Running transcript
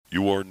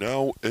You are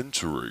now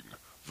entering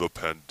the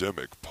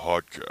Pandemic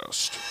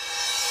Podcast.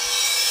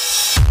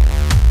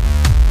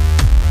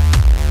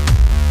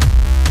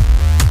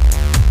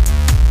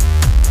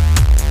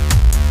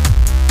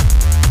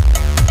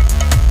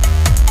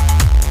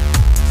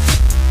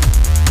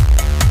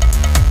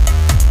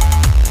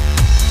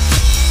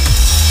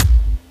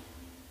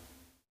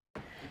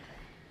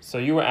 So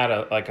you were at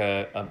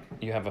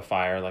you have a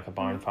fire, like a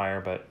barn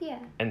fire, but Yeah.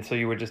 and so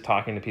you were just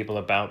talking to people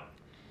about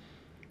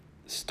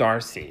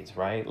Starseeds,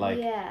 right? Like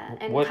yeah,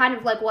 and what, kind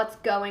of like what's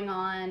going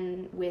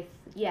on with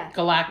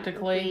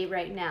galactically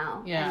right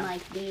now, Yeah. and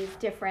like these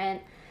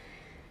different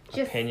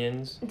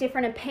opinions.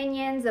 different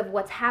opinions of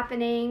what's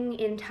happening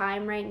in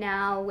time right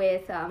now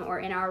with or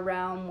in our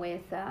realm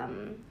with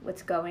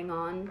what's going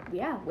on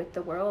with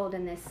the world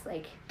and this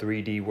like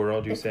 3D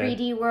world, you the said?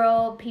 3D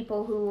world,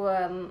 people who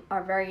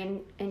are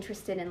very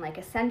interested in like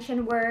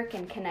ascension work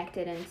and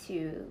connected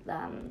into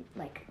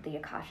like the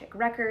Akashic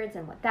records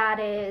and what that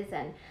is,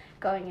 and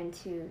going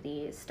into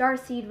the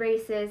starseed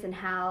races and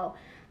how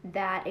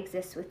that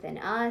exists within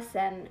us.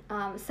 And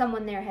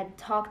someone there had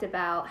talked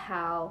about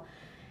how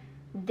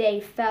they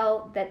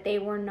felt that they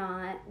were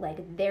not,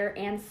 like, their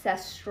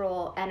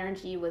ancestral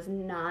energy was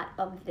not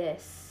of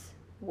this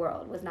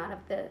world, was not of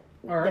the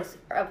Earth.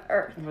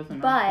 Earth. It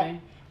wasn't But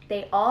earthly.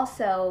 they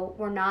also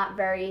were not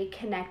very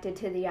connected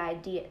to the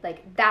idea,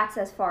 like, that's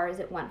as far as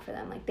it went for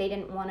them. Like, they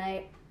didn't want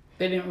to...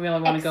 They didn't really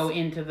want to go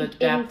into the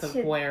depth of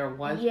where it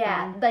was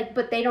from. like,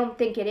 but they don't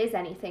think it is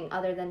anything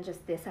other than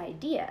just this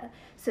idea.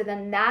 So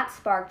then that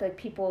sparked, like,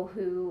 people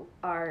who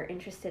are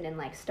interested in,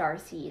 like,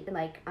 starseed,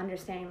 like,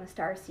 understanding the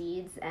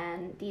starseeds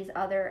and these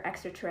other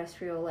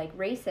extraterrestrial, like,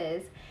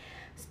 races.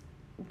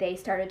 They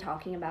started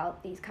talking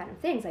about these kind of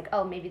things, like,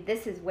 oh, maybe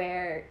this is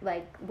where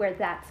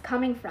that's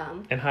coming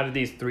from. And how did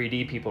these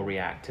 3D people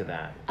react to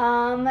that?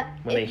 When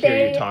they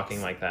hear you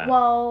talking like that?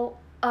 Well,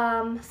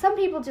 some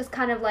people just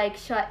kind of like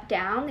shut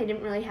down. They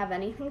didn't really have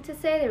anything to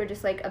say. They were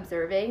just like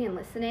observing and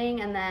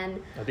listening. And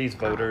then Are these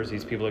voters?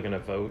 These people are going to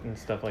vote and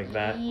stuff like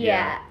that?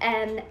 Yeah.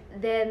 And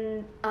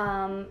then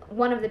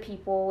one of the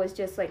people was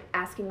just like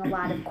asking a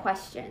lot of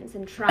questions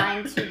and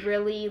trying to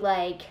really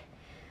like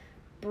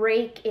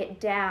break it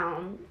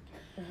down.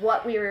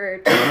 What we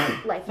were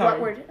like,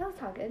 Sorry.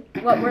 that's all good.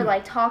 What we're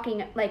like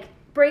talking, like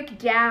break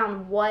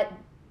down what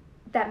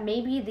that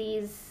maybe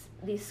these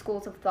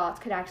schools of thoughts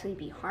could actually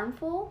be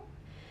harmful.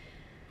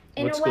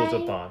 In What a schools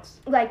way, of thoughts?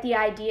 like the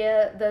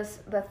idea,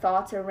 the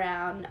thoughts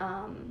around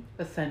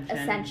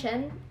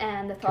Ascension.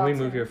 and the thoughts. Can we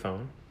move your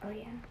phone? Oh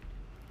yeah.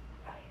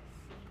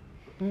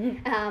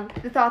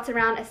 The thoughts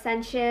around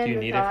ascension. Do you the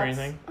need it thoughts, for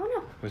anything? Oh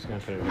no. We're just going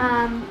to put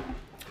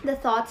it The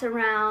thoughts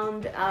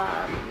around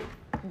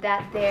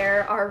that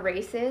there are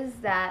races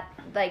that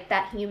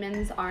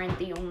humans aren't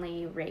the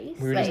only race.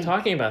 We were just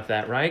talking about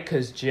that, right?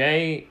 Because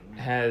Jay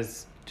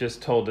has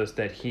just told us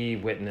that he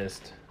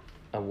witnessed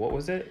what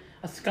was it?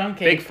 A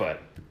skunk ape. Bigfoot.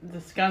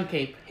 The skunk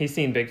ape. He's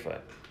seen Bigfoot.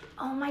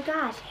 Oh my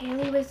gosh,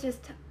 Haley was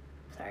just...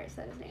 Sorry, I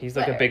said his name. He's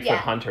like a Bigfoot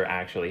hunter,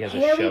 actually. He has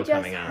Haley a show just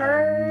coming out.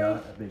 heard...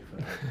 Not a big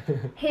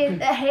fan.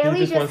 Haley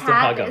He just wants to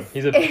had hug him. this...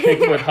 He's a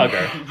Bigfoot hugger.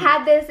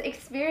 had this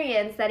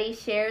experience that he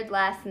shared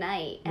last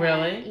night. And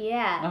Really?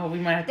 yeah. Oh, we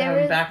might have to There have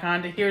him was- back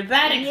on to hear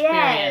that experience.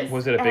 Yes.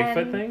 Was it a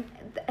Bigfoot And thing?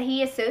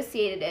 He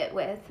associated it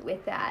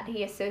with that.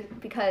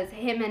 Because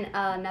him and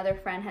another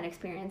friend had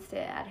experienced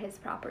it at his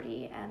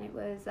property, and it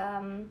was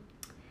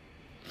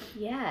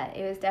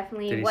it was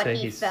definitely Did he what say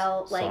he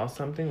felt saw like.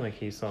 something? Like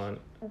he saw it?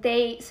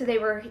 They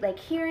were like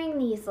hearing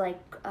these like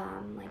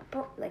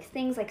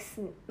things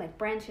like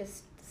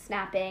branches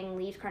snapping,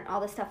 leaves crunching,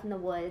 all this stuff in the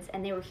woods,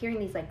 and they were hearing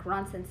these like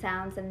grunts and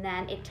sounds, and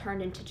then it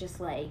turned into just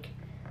like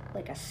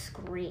a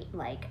scream,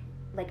 like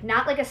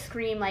not like a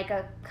scream like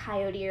a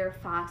coyote or a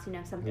fox,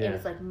 something. Yeah. It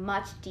was like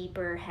much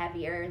deeper,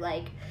 heavier,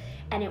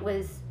 and it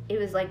was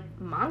like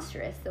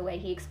monstrous the way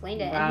he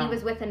explained it. Wow. And he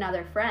was with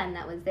another friend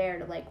that was there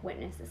to like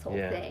witness this whole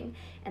thing,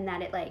 and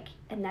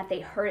that they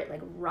heard it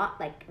like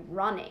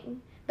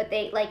running, but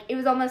they like it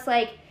was almost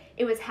like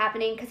it was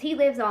happening because he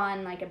lives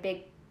on like a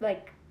big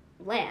like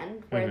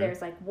land where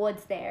there's like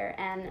woods there,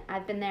 and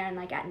I've been there, and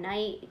like at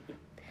night,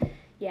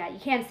 you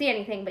can't see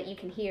anything, but you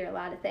can hear a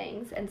lot of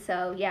things. And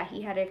so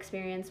he had an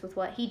experience with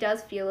what he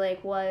does feel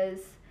like was,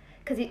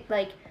 because he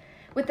like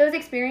with those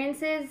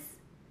experiences,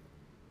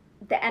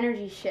 the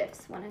energy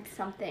shifts when it's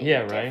something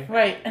different.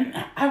 Right.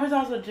 And I was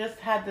also just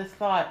had this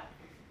thought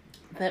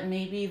that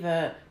maybe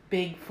the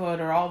Bigfoot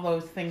or all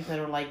those things that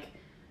are like,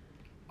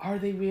 are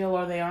they real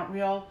or they aren't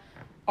real,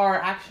 are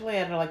actually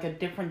at like a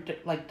different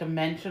like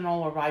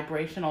dimensional or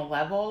vibrational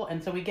level,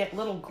 and so we get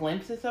little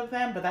glimpses of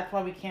them, but that's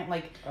why we can't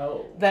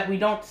that we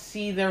don't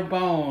see their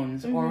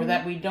bones or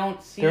that we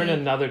don't see They're in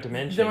another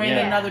dimension. they're in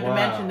another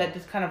dimension Wow. that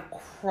just kind of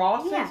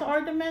crosses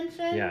our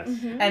dimension. Yes.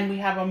 And we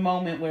have a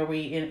moment where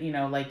we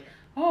like,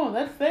 oh,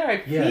 that's there.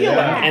 I feel it.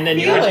 yeah. And then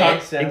you feel were it.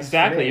 talking Sounds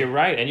exactly. familiar. You're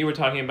right, and you were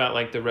talking about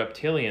like the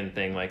reptilian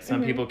thing. Like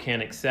some people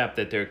can't accept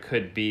that there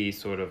could be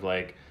sort of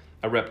like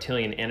a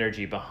reptilian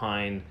energy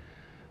behind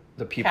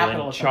the people in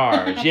Capitalism.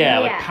 charge. Yeah,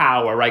 like Yeah.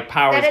 power. Right,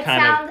 power That is it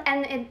kind sounds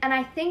of and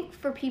I think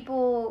for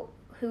people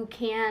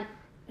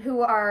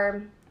who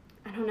are,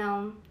 I don't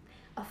know,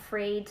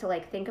 afraid to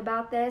like think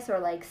about this or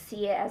like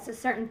see it as a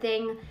certain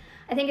thing.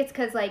 I think it's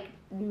because like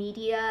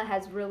media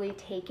has really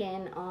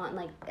taken on,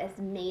 like, has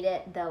made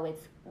it, though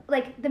it's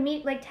like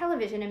like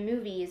television and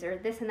movies or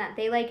this and that,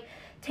 they like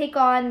take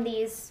on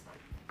these,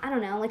 I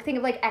don't know, like think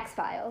of like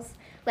X-Files.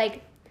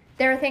 Like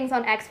there are things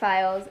on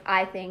X-Files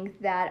I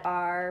think that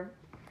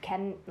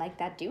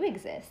that do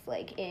exist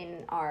like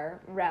in our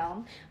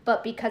realm,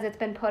 but because it's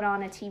been put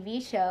on a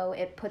TV show,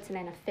 it puts it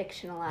in a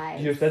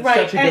fictionalized. Yes, that's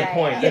such a good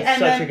point. That's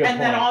such a good point.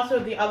 And then also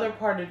the other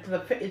part is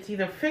it's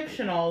either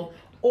fictional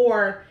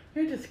or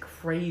you're just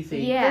crazy.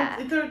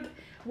 Yeah.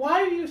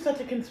 Why are you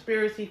such a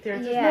conspiracy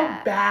theorist? There's Yeah.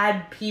 no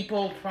bad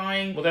people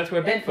trying. Well, that's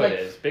where Bigfoot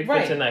is. Bigfoot's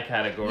right. in that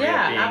category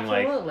Yeah, of being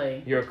absolutely.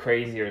 like you're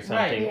crazy or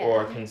something, Right.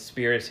 or Yeah.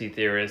 conspiracy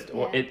theorist,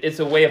 or Yeah. it's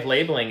a way of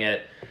labeling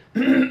it.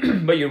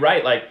 But you're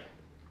right. Like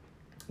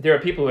there are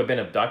people who have been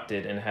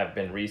abducted and have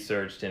been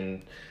researched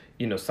and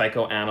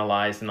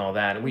psychoanalyzed and all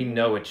that, and we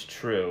know it's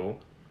true.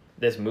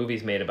 There's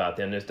movies made about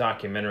them. There's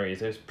documentaries.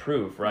 There's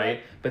proof, right? Right.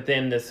 But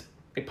then this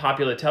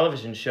popular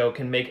television show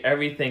can make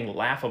everything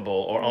laughable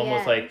or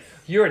almost Yes. like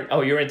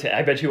you're into.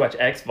 I bet you watch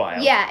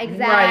X-Files. Yeah,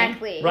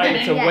 exactly. Right.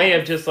 It's a Yes. way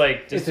of just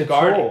like It's a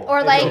discarding. tool. Or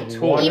It's like a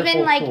wonderful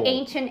even like tool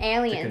ancient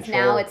aliens.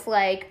 control. Now it's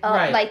like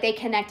Right. like they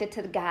connect it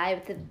to the guy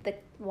with the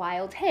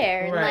wild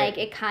hair, and Right. like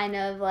it kind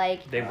of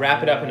like They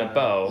wrap it up in a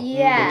bow.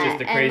 yeah, Which is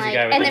the and crazy like,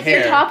 guy with and the if hair.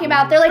 you're talking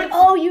about, they're like, But-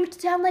 oh, you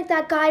sound like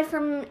that guy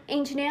from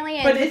Ancient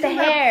Aliens But with isn't the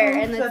that hair,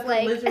 proof and that it's the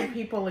like lizard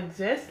people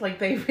exist? Like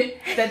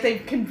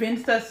they've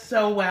convinced us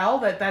so well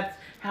that that's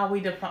how we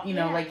define,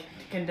 Yeah. like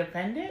can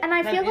defend it. And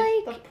I That feel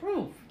is like- the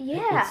proof.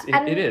 yeah,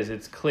 It is.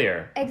 It's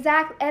clear.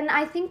 exactly. And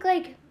I think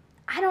like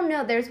I don't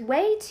know. There's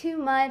way too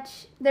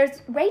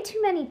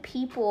many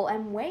people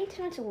and way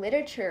too much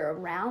literature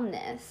around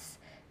this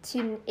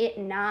to it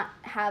not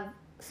have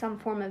some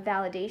form of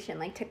validation,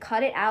 like to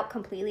cut it out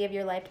completely of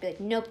your life, to be like,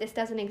 nope, this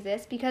doesn't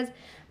exist, because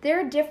there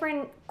are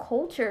different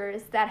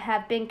cultures that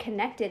have been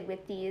connected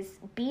with these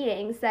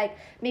beings. Like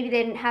maybe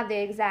they didn't have the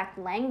exact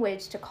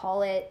language to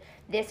call it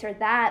this or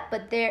that,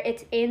 but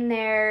it's in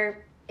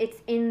their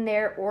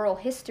oral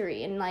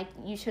history, and like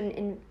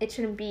it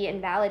shouldn't be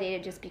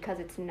invalidated just because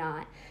it's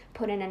not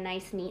put in a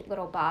nice neat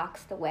little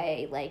box the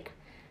way like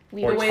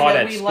we Or The way taught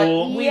that at we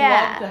school. we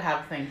Yeah. love to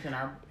have things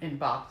in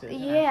boxes in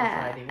Yeah,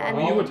 our society. and-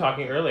 Well, you were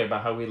talking earlier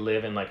about how we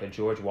live in like a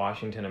George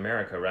Washington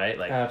America, right?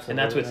 Like, and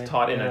that's what's Absolutely,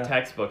 taught in yeah. our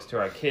textbooks to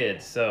our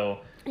kids. So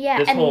yeah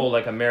this and whole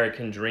like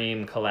American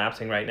dream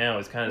collapsing right now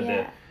is kind of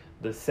Yeah.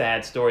 the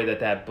sad story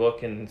that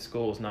book in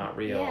school is not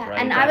real, Yeah, right?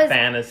 and that I was-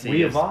 fantasy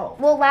We is-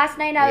 evolved. well, last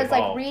night I We was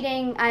like evolved.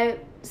 reading. I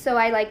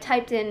like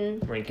typed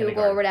in We're in Google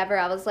kindergarten. or whatever.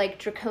 I was like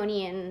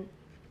draconian,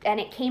 and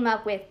it came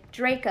up with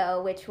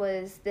Draco, which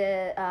was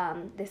the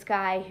this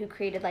guy who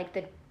created like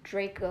the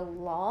Draco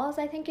laws.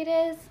 I think it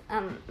is.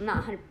 Not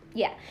 100.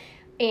 Yeah,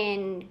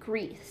 in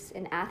Greece,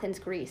 in Athens,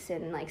 Greece,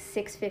 in like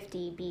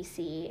 650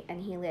 BC,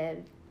 and he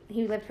lived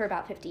for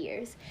about 50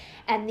 years.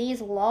 And these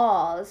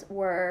laws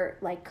were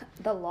like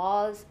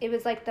it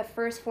was like the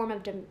first form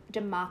of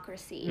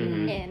democracy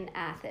Mhm. in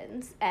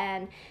Athens.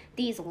 And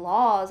these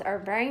laws are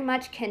very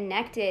much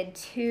connected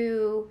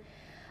to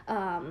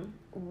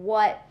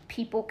what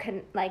people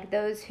can, like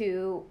those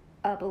who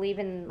believe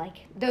in, like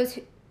those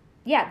who,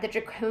 the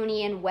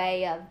draconian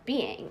way of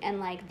being, and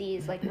like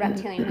these like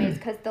reptilian ways,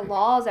 because the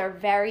laws are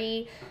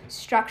very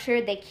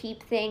structured. They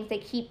keep things, they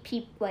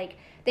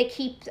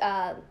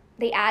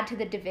add to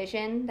the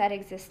division that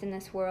exists in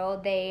this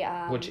world. They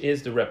which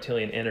is the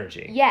reptilian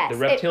energy. yes, the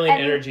reptilian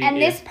energy and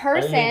is this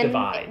person only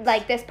divides.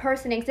 like this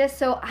person exists.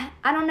 So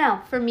I don't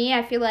know. For me,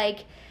 I feel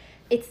like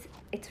it's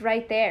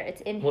right there. It's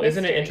in Well,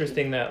 history. isn't it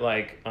interesting that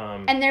like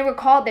And they were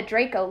called the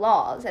Draco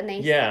laws, and they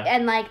Yeah.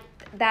 and like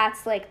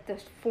that's like the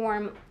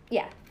form.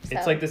 Yeah,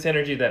 it's so. like this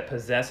energy that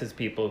possesses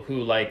people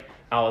who like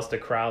Aleister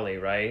Crowley,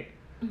 right?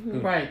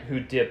 Right. Who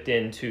dipped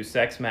into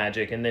sex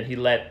magic, and then he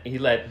let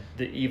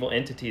the evil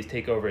entities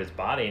take over his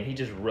body, and he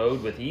just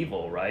rode with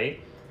evil, right?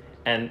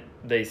 And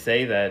they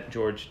say that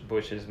George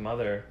Bush's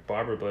mother,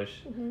 Barbara Bush,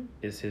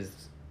 is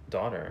his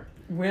daughter,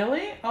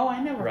 Really? Oh,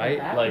 I never right?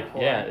 heard that Like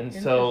before. yeah, and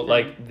so Interesting.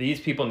 like these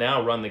people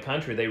now run the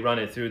country. They run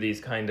it through these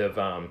kind of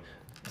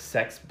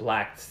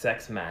black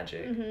sex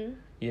magic.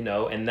 You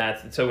know, and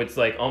that's so it's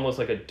like almost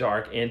like a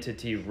dark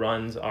entity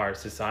runs our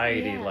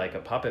society Yeah. like a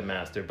puppet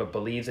master, but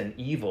believes in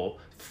evil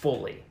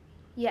fully.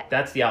 Yeah.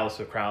 That's the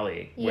Aleister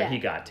Crowley where Yeah. he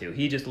got to.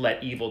 He just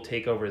let evil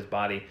take over his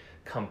body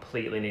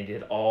completely, and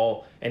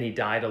he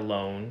died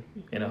alone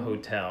in a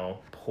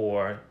hotel,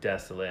 poor,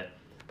 desolate.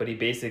 But he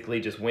basically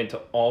just went to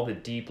all the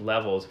deep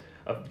levels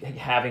of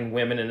having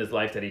women in his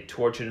life that he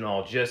tortured and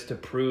all just to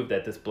prove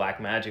that this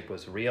black magic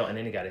was real, and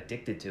then he got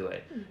addicted to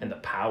it and the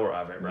power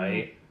of it,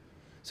 right?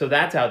 So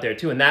that's out there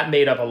too, and that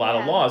made up a lot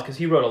of Yeah. laws because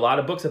he wrote a lot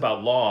of books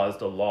about laws,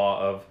 the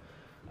law of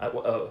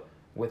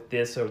with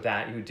this or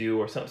that you do,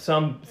 or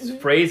some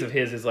phrase of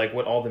his is like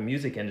what all the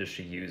music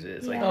industry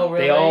uses. Like Yeah. Oh,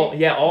 they all,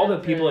 really? all the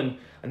That's people it.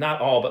 in, not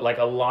all, but like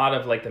a lot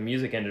of like the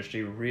music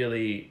industry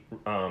really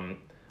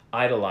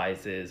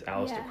idolizes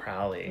Aleister Yeah.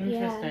 Crowley.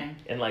 Interesting.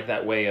 And like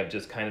that way of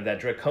just kind of that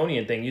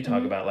draconian thing you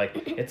talk about, like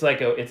it's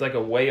like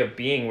a way of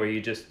being where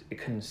you just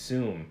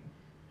consume.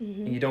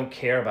 And you don't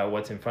care about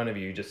what's in front of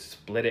you. You just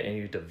split it and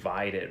you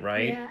divide it,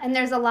 right? Yeah, and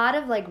there's a lot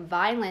of like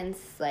violence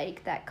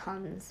like that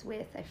comes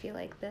with, I feel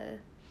like,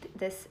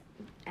 this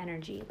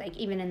energy. Like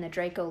even in the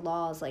Draco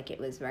laws, like it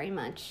was very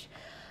much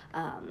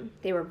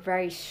they were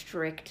very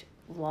strict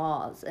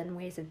laws and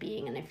ways of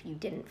being, and if you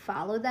didn't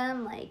follow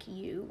them, like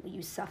you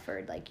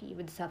suffered, like you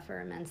would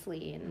suffer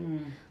immensely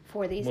and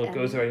for these. Well, it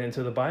goes right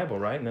into the Bible,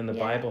 right? And then the Yeah.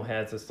 Bible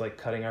has us like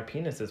cutting our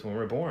penises when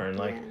we're born.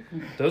 Like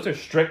Yeah. those are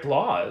strict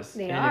laws.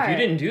 They and if are. you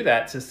didn't do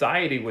that,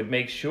 society would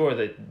make sure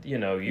that, you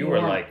know, you were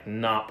weren't. like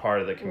not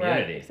part of the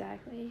community.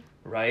 Exactly.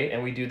 Right?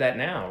 And we do that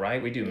now,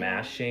 right? We do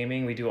mass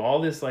shaming. We do all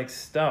this like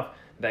stuff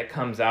that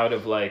comes out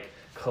of like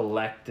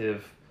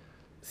collective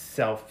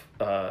self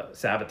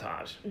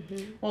sabotage.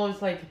 Well,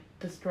 it's like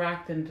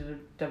distract and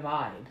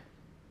divide.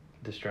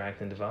 Distract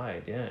and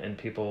divide, yeah. And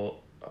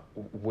people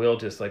will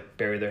just like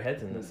bury their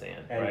heads in the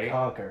sand, And right?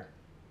 conquer.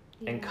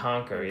 And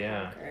conquer,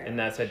 yeah. conquer. And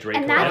that's that Draco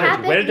that energy.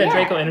 happened- Where did that yeah.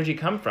 Draco energy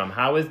come from?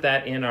 How is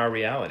that in our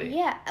reality?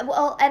 Yeah,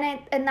 well,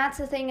 and that's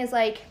the thing is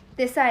like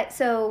this side.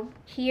 So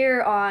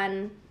here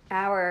on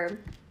our,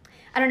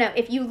 I don't know,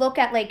 if you look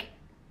at like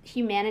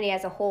humanity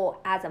as a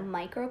whole as a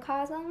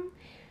microcosm,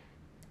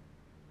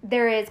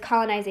 there is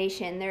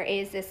colonization. There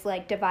is this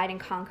like divide and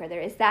conquer.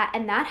 There is that,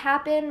 and that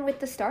happened with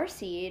the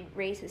Starseed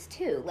races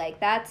too.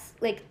 Like that's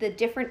like the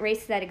different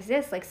races that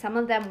exist. Like some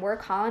of them were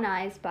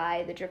colonized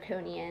by the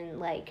draconian,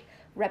 like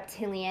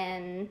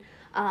reptilian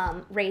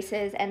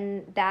races,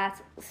 and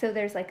that's so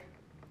there's like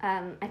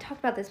I talked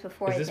about this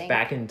before. Is this I think.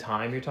 back in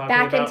time you're talking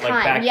Back in about? time,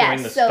 Like back yes.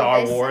 during the So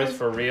Star this Wars is-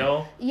 for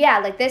real? Yeah,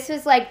 like this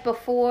was like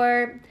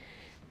before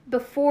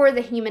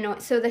the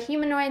humanoid. So the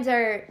humanoids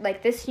are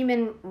like this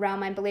human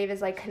realm, I believe, is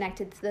like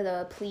connected to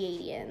the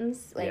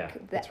Pleiadians, like Yeah,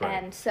 that's right.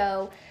 and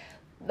so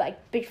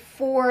like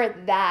before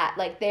that,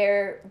 like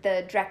there was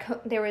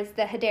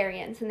the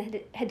Hadarians, and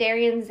the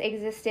Hadarians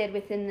existed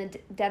within the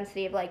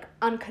density of like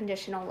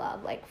unconditional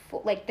love, like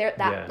like they're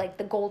that Yeah. like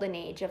the golden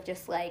age of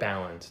just like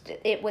Balanced.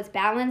 it was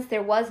balanced.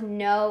 There was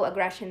no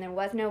aggression. There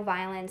was no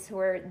violence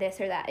or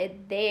this or that.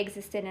 They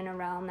existed in a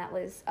realm that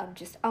was of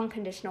just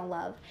unconditional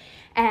love.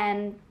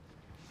 And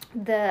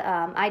the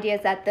idea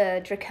is that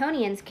the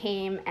Draconians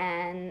came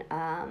and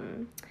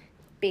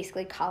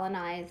basically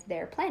colonized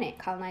their planet,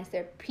 colonized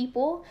their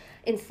people,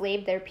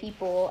 enslaved their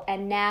people,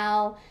 and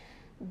now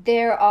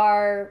there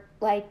are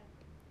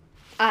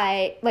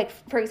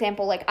for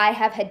example, like I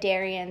have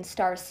Hadarian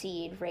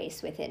Starseed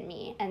race within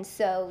me, and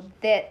so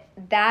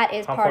that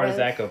is How part far of does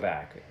that go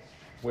back?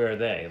 Where are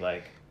they?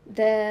 Like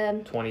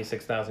the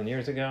 26,000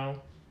 years ago?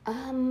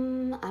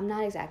 I'm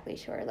not exactly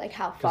sure, like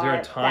how Because far.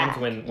 there are times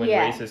back. when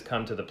Yeah. races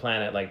come to the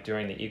planet, like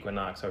during the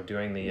equinox or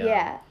during the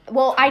Yeah.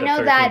 Well, I the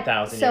know that.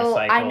 13,000-year So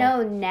I cycle.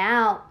 know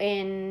now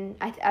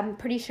I'm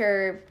pretty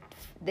sure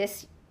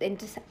in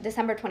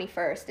December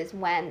 21st is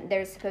when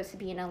there's supposed to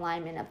be an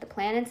alignment of the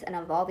planets and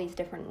of all these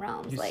different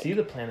realms. You like, see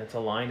the planets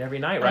aligned every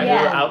night, right?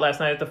 Yeah. We were out last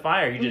night at the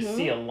fire. You just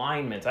see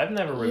alignments. I've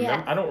never remember.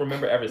 Yeah. I don't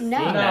remember ever seeing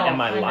No. that in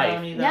my I life.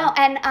 don't either. No,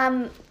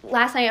 and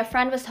last night a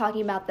friend was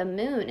talking about the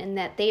moon and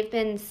that they've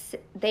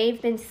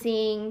been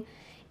seeing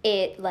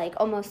it like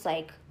almost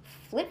like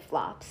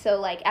flip-flop. So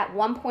like at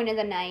one point of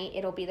the night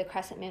it'll be the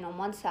crescent moon on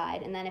one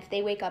side, and then if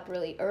they wake up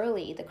really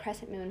early, the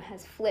crescent moon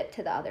has flipped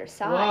to the other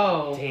side.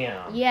 Whoa.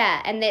 Damn.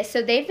 Yeah, and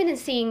so they've been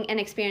seeing and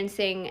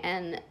experiencing,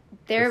 and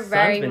they're The sun's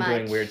very been much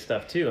doing weird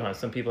stuff too, huh?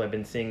 Some people have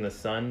been seeing the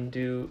sun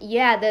do.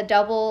 Yeah, the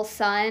double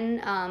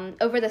sun.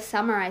 Over the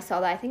summer, I saw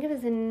that. I think it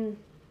was in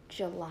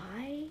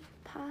July,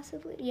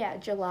 possibly. Yeah,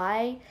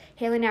 July.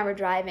 Haley and I were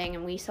driving,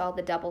 and we saw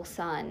the double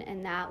sun,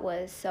 and that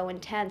was so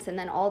intense. And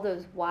then all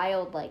those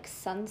wild, like,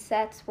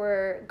 sunsets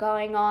were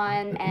going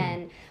on,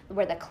 and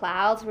where the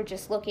clouds were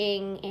just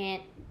looking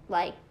in,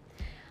 like,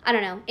 I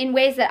don't know, in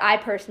ways that I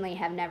personally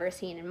have never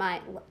seen in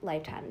my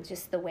lifetime.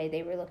 Just the way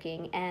they were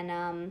looking,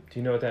 and Do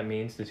you know what that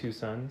means? The two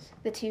suns,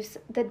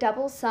 the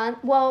double sun.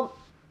 Well,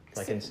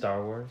 like in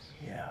Star Wars.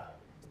 Yeah.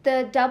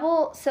 the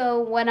double.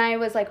 So when I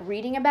was like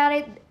reading about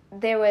it,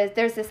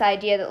 there's this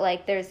idea that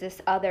like there's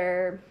this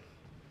other,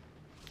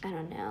 I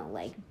don't know,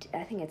 like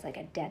I think it's like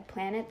a dead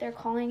planet they're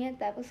calling it,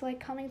 that was like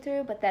coming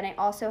through. But then it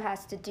also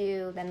has to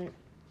do, then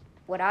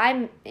what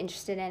I'm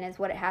interested in is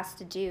what it has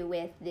to do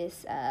with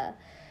this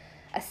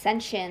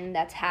ascension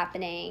that's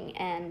happening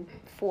and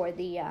for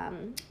the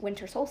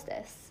winter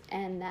solstice,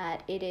 and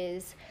that it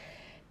is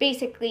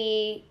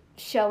basically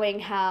showing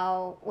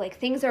how like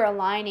things are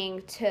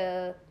aligning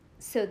to,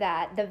 so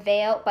that the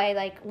veil by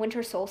like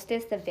winter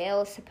solstice, the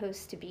veil is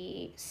supposed to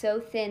be so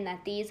thin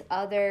that these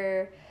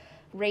other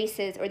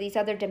races or these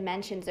other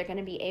dimensions are going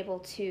to be able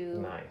to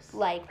Nice.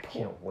 like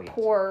Can't wait.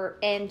 pour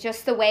in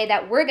just the way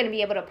that we're going to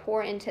be able to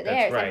pour into That's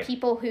theirs. right. And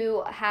people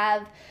who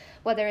have,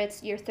 whether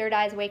it's your third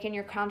eye's awakened,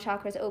 your crown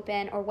chakras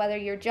open, or whether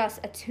you're just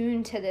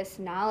attuned to this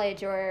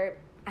knowledge, or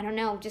I don't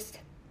know, just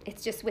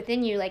it's just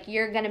within you, like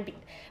you're going to be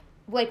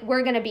like,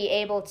 we're going to be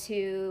able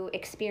to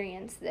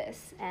experience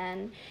this.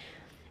 And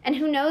and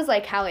who knows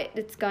like how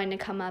it's going to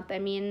come up. I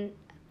mean,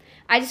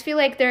 I just feel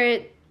like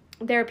there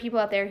are people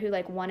out there who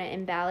like want to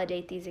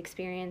invalidate these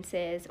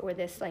experiences or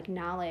this like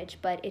knowledge,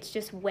 but it's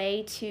just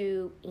way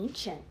too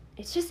ancient.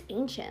 It's just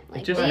ancient.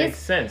 Like, it just makes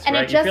sense, and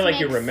right? it just You feel like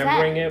you're makes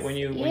remembering sense. it when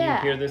you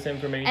hear this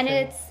information.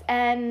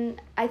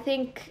 And I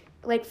think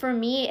like for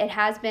me it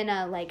has been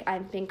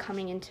I've been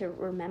coming into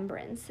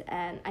remembrance,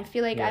 and I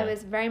feel like I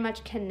was very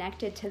much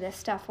connected to this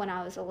stuff when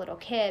I was a little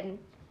kid,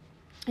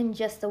 and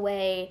just the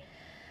way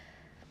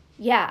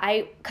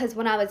because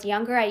when I was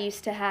younger, I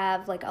used to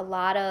have like a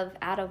lot of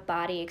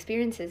out-of-body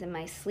experiences in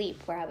my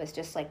sleep where I was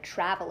just like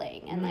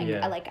traveling, and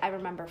I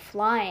remember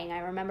flying. I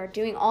remember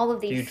doing all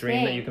of these things. Do you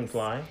dream that you can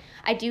fly?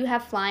 I do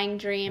have flying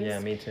dreams. Yeah,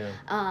 me too.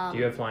 Do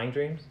you have flying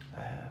dreams?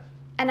 I have.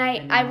 And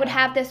I would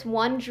have this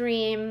one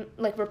dream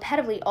like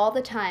repetitively all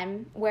the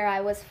time where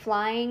I was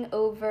flying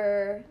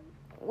over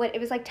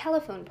it was like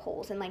telephone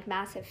poles and like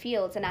massive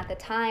fields, and at the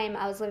time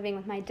I was living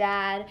with my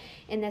dad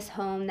in this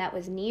home that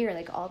was near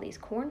like all these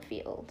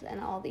cornfields and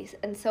all these,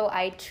 and so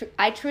I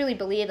truly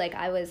believed like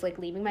I was like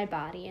leaving my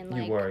body and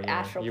like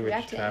astral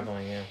projecting. You were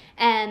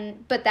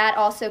traveling, but that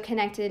also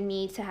connected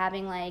me to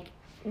having like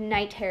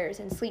night terrors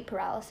and sleep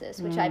paralysis,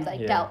 which I've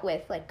like dealt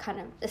with like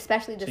kind of,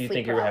 especially the sleep paralysis. So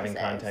you think you were having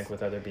contact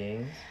with other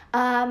beings?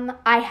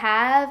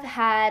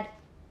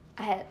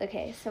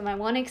 So my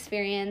one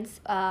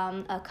experience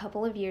a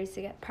couple of years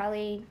ago,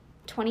 probably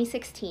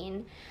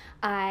 2016,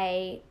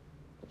 I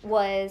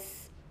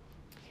was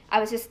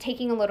just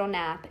taking a little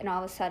nap, and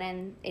all of a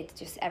sudden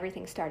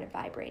everything started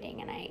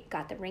vibrating, and I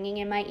got the ringing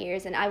in my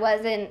ears, and I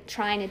wasn't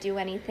trying to do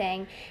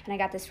anything, and I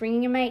got this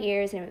ringing in my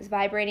ears, and it was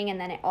vibrating, and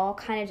then it all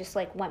kind of just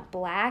like went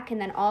black, and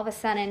then all of a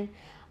sudden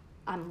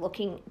I'm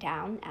looking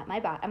down at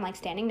my body. I'm like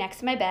standing next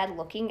to my bed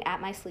looking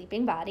at my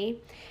sleeping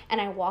body, and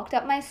I walked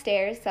up my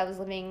stairs because I was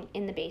living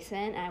in the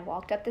basement, and I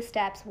walked up the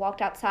steps,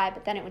 walked outside,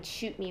 but then it would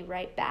shoot me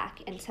right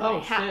back into my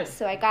house.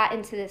 So I got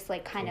into this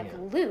like kind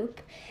of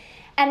loop,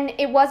 and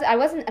I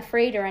wasn't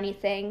afraid or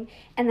anything,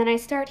 and then I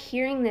start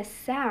hearing this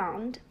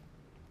sound,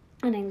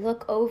 and I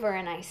look over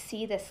and I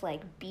see this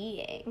like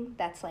being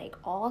that's like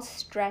all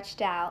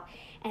stretched out,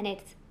 and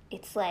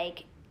it's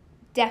like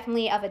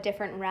definitely of a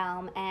different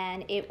realm,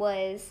 and it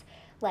was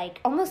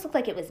like almost looked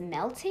like it was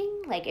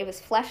melting, like it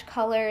was flesh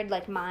colored,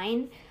 like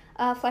mine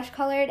flesh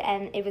colored,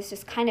 and it was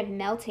just kind of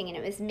melting, and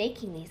it was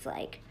making these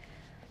like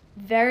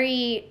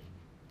very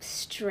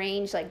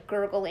strange like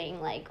gurgling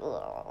like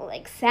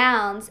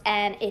sounds,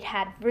 and it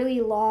had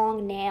really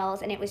long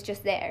nails, and it was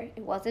just there.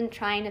 It wasn't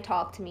trying to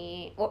talk to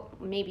me, or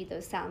maybe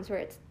those sounds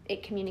were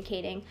it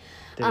communicating.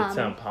 Did it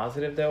sound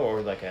positive though,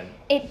 or like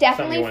it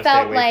definitely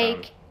felt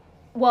like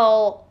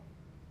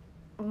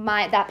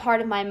that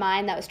part of my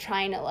mind that was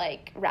trying to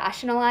like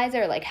rationalize it,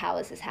 or like how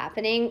is this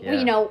happening,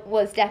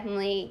 was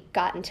definitely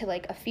gotten to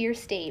like a fear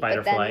state. Fight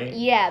or flight?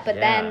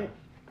 Then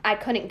I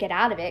couldn't get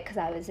out of it because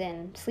I was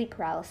in sleep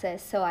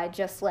paralysis, so I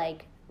just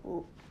was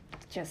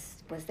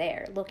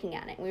there looking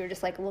at it. We were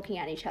just like looking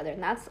at each other,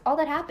 and that's all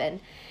that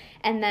happened.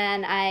 And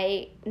then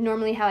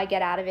normally how I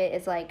get out of it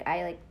is like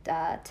I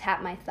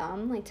tap my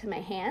thumb like to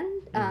my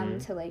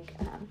hand to like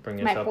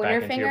bring my yourself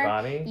pointer back finger. Into your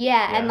body.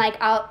 Yeah, and like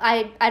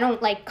I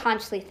don't like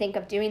consciously think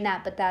of doing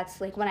that, but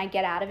that's like when I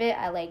get out of it,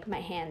 I like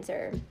my hands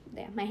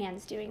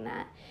doing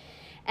that.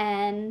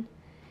 And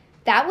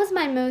that was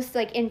my most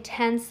like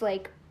intense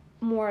like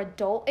more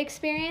adult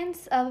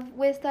experience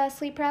with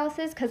sleep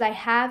paralysis, because I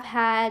have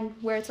had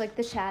where it's like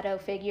the shadow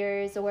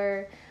figures,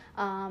 or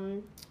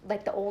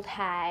like the old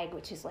hag,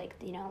 which is like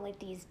like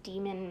these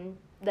demon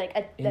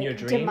in your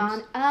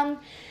dreams.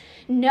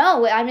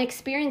 No, I'm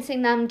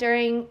experiencing them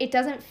during. It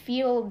doesn't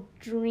feel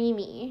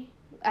dreamy.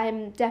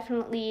 I'm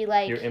definitely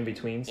like you're in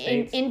between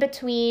states. In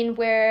between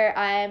where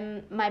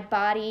my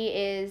body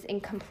is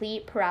in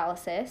complete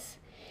paralysis,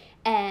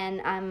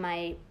 and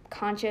my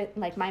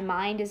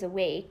mind is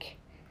awake,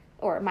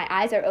 or my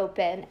eyes are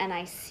open, and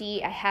I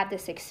have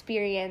this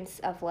experience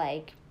of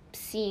like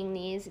seeing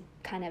these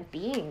kind of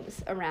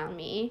beings around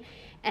me,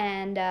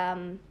 and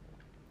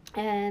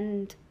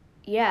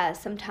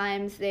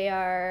sometimes they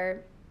are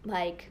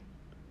like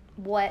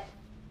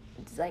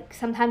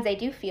sometimes they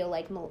do feel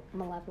like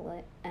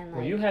malevolent, and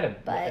well, you had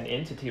an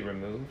entity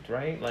removed,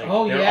 right? Like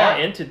there are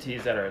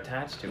entities that are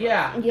attached to us.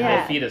 Yeah. And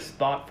they feed us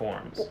thought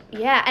forms.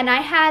 Yeah, and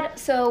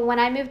when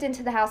I moved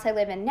into the house I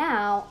live in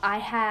now, I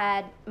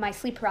had my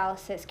sleep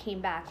paralysis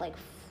came back like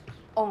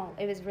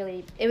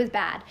it was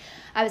bad.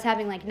 I was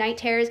having like night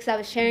terrors because I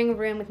was sharing a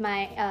room with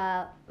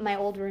my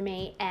old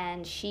roommate,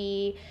 and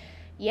she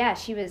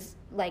was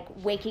like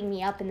waking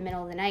me up in the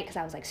middle of the night because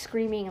I was like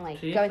screaming and like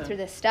going through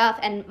this stuff,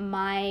 and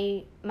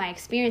my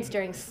experience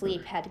during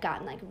sleep had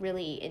gotten like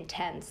really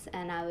intense,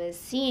 and I was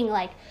seeing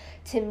like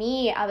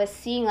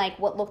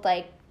what looked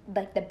like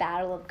the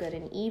battle of good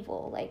and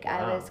evil. Like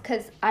wow. I was,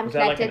 because I'm was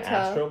connected that like an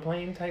astral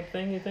plane type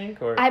thing, you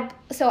think, or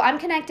so I'm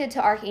connected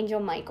to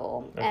Archangel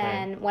Michael, okay.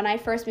 And when I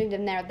first moved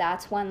in there,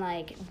 that's when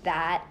like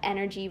that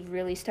energy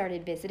really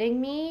started visiting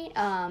me,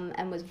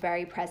 and was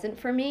very present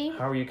for me.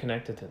 How are you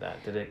connected to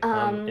that? Did it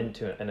come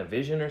in a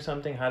vision or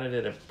something? How did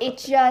it? It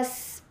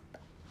just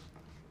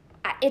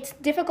it's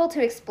difficult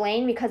to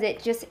explain because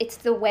it's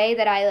the way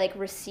that I like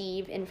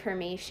receive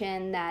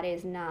information that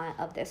is not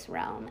of this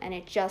realm, and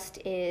it's just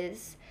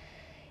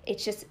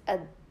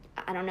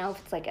I don't know if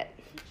it's like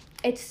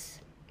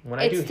when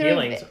I do through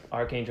healings,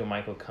 Archangel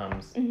Michael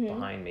comes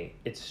behind me.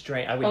 It's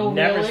strange. I would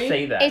never really?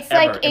 say that it's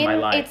ever like in my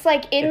life. it's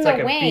like in it's the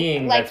like wing, a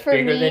being like that's for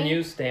bigger me, than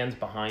you stands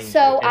behind you.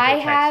 so and I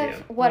protects have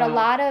you. what a Wow.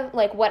 lot of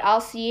like what I'll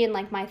see in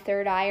like my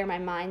third eye or my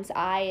mind's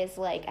eye is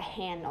like a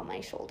hand on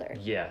my shoulder.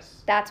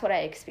 Yes. That's what I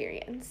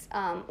experience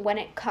when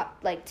it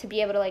like to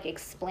be able to like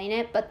explain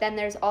it. But then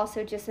there's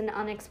also just an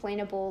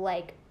unexplainable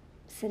like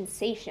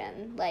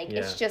sensation, like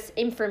it's just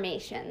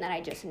information that I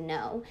just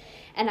know,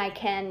 and I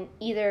can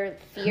either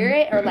fear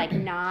it or like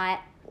not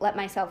let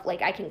myself,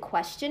 like I can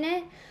question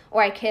it,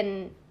 or I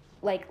can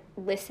like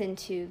listen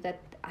to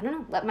that, I don't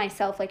know, let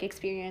myself like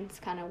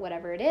experience kind of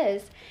whatever it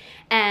is.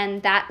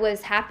 And that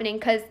was happening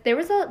because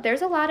there's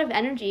a lot of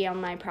energy on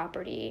my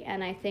property,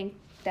 and I think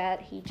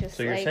that he just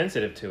so you're like,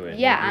 sensitive to it.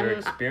 Yeah, you're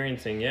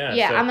experiencing. Yeah.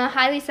 Yeah, so I'm a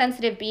highly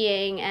sensitive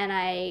being, and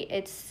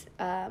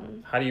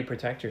how do you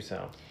protect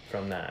yourself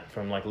from that?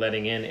 From like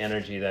letting in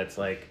energy that's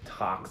like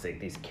toxic.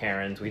 These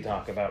Karens we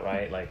talk about,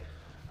 right? Like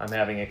I'm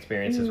having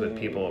experiences with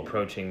people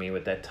approaching me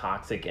with that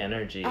toxic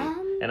energy.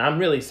 And I'm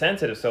really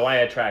sensitive, so I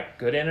attract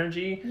good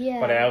energy, Yeah.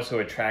 but I also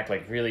attract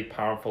like really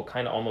powerful,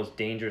 kind of almost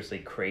dangerously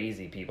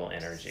crazy people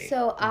energy.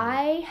 So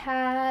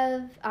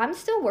I'm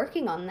still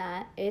working on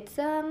that.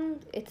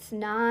 It's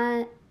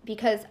not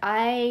because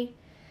I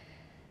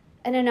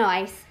don't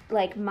know,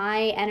 like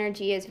my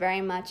energy is very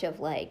much of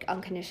like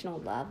unconditional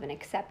love and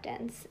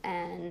acceptance,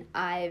 and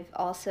I've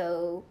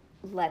also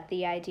let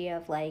the idea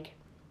of like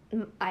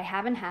I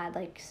haven't had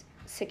like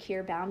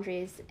secure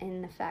boundaries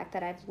in the fact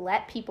that I've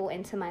let people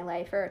into my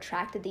life or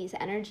attracted these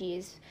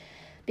energies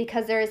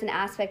because there is an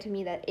aspect of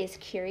me that is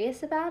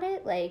curious about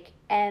it, like,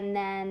 and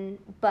then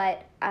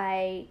but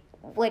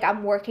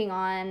I'm working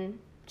on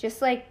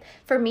just like,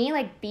 for me,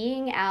 like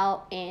being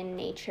out in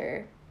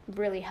nature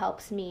really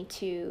helps me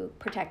to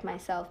protect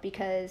myself,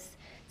 because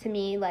to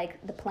me,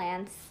 like the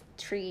plants,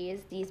 trees,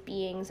 these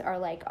beings are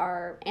like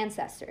our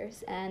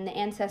ancestors, and the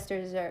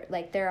ancestors are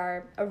like, they're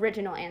our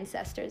original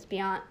ancestors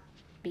beyond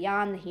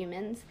the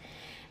humans,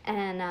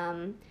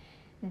 and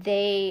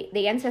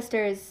the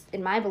ancestors,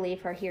 in my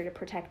belief, are here to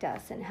protect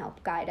us and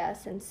help guide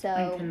us, and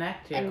so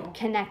and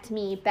connect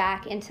me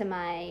back into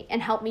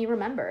and help me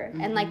remember.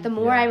 And like the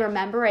more I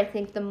remember, I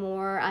think the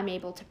more I'm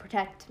able to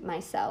protect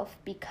myself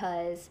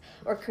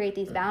or create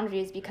these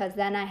boundaries, because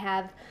then I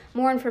have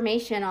more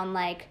information on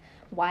like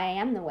why I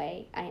am the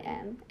way I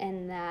am,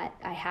 and that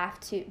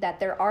that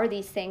there are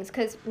these things,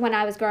 because when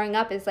I was growing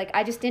up, it's like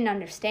I just didn't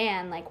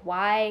understand like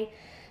why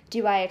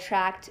do I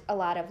attract a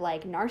lot of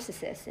like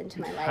narcissists into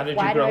my life? How did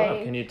you grow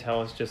up? Can you tell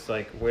us just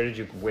like where did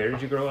you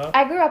grow up?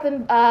 I grew up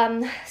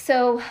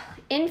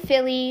in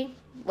Philly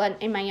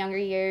in my younger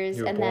years.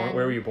 Where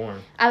were you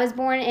born? I was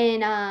born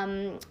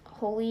in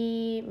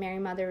Holy Mary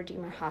Mother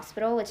Redeemer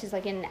Hospital, which is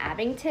like in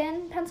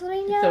Abington,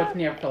 Pennsylvania. So it's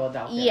near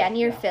Philadelphia. Yeah,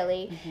 near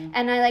Philly. Mm-hmm.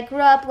 And I like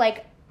grew up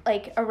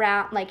like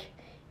around like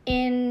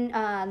in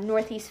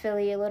northeast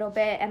Philly a little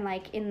bit, and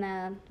like in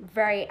the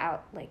very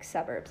out like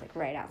suburbs, like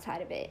right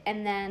outside of it.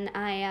 And then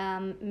I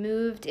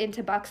moved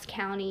into Bucks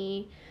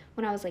County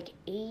when I was like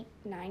 8-9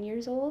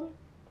 years old,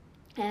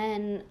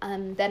 and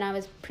then I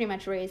was pretty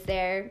much raised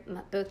there,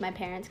 both my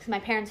parents, because my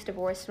parents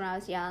divorced when I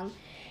was young,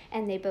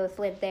 and they both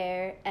lived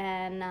there.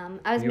 And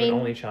I was an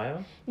only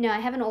child? No, I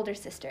have an older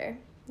sister.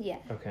 Yeah.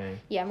 Okay.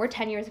 Yeah, and we're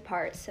 10 years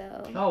apart,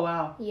 so. Oh,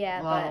 wow.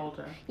 Yeah, a lot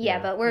older. Yeah,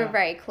 but we're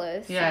very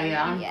close. Yeah,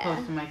 I'm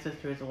close to my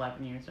sister, who's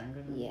 11 years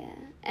younger than me. Yeah,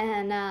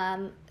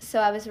 and so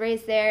I was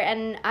raised there,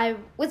 and I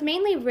was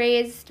mainly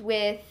raised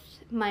with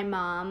my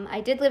mom.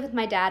 I did live with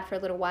my dad for a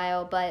little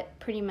while, but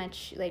pretty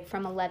much like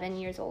from 11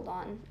 years old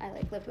on, I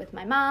like lived with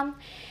my mom,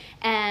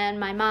 and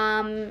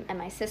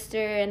my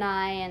sister and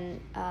I,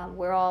 and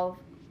we're all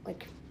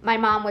like, my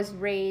mom was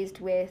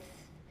raised with.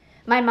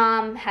 My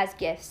mom has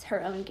gifts,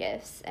 her own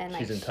gifts, and like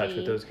she's in touch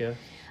with those gifts.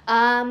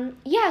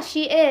 Yeah,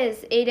 she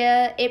is.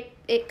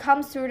 It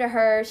comes through to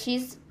her.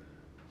 She's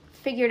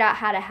figured out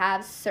how to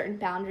have certain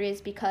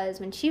boundaries,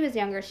 because when she was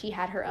younger, she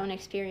had her own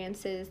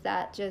experiences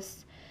that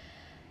just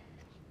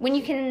when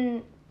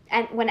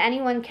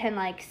anyone can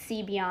like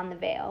see beyond the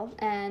veil,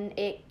 and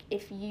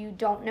if you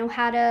don't know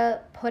how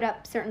to put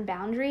up certain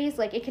boundaries,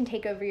 like it can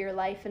take over your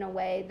life in a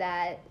way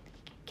that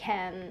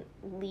can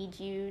lead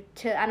you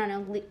to, I don't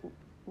know,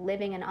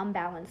 living an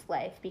unbalanced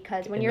life,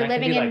 because when you're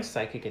living in like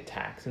psychic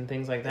attacks and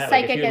things like that,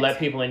 like if you let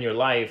people in your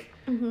life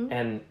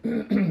and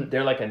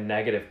they're like a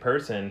negative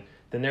person,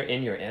 then they're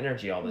in your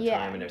energy all the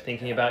time, and they're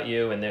thinking about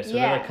you, and they're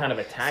like kind of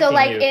attacking so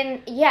like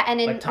you.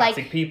 in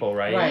toxic people,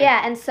 right?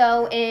 Yeah, and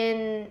so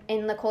in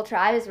the culture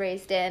I was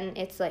raised in,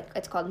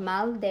 it's called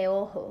mal de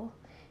ojo,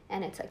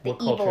 and it's like the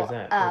what evil. Culture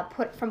is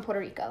that? From Puerto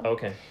Rico.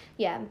 Okay.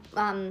 Yeah,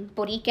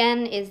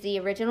 Borican is the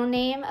original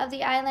name of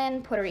the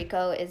island. Puerto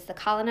Rico is the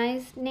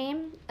colonized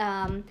name,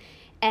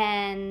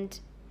 and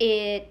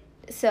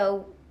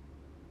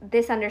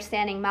this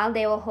understanding, mal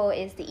de ojo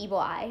is the evil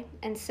eye.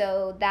 And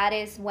so that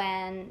is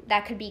when,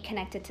 that could be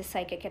connected to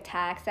psychic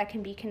attacks. That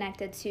can be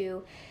connected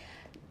to,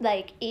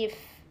 like, if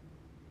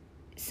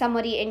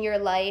somebody in your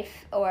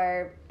life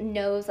or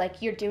knows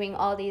like you're doing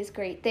all these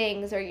great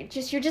things, or you're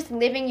just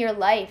living your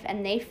life,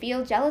 and they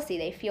feel jealousy,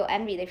 they feel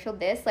envy, they feel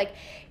this, like,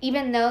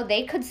 even though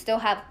they could still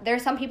have, there are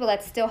some people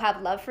that still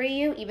have love for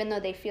you even though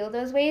they feel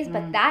those ways,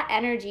 but that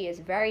energy is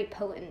very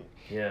potent.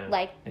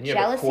 Like, and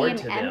jealousy and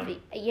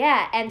envy.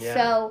 And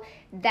so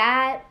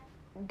that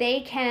they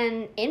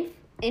can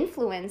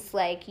influence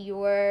like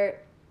your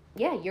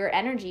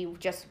energy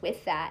just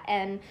with that.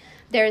 And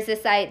there's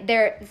this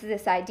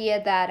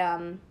idea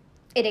that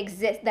it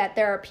exists, that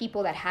there are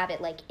people that have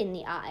it like in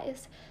the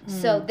eyes.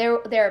 So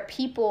there are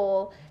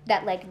people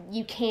that like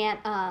you can't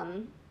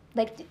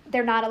like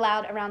they're not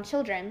allowed around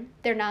children.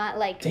 They're not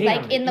like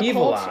like in the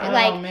culture.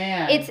 Like,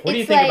 what do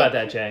you think about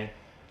that, Jay?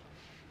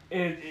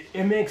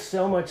 It makes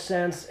so much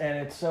sense, and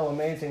it's so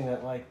amazing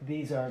that like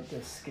these aren't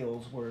the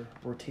skills we're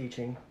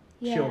teaching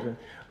children.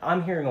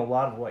 I'm hearing a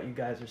lot of what you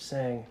guys are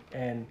saying,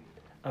 and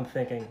I'm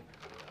thinking,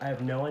 I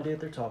have no idea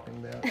what they're talking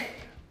about.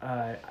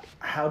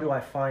 How do I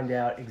find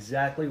out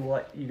exactly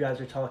what you guys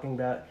are talking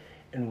about,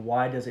 and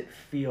why does it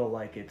feel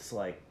like it's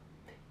like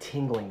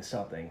tingling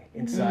something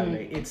inside of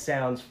me? It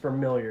sounds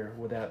familiar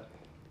without...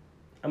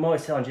 I'm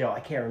always telling Jill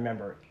I can't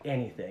remember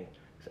anything.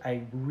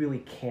 I really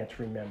can't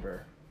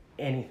remember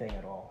anything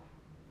at all.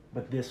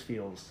 But this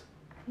feels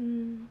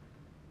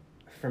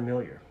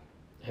familiar.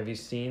 Have you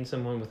seen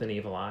someone with an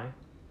evil eye?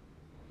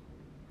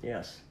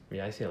 Yes.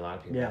 Yeah, I see a lot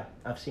of people. Yeah,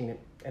 I've seen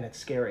it, and it's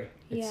scary.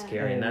 It's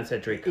scary, and that's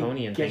that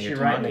draconian thing you're you're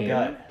right talking in the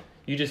about. gut.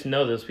 You just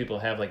know those people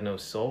have like no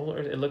soul, or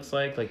it looks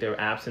like they're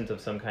absent of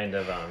some kind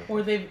of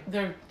or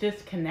they're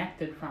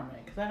disconnected from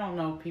it. Because I don't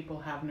know if people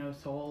have no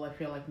soul. I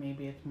feel like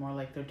maybe it's more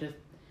like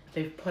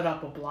they've put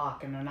up a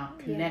block and they're not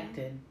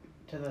connected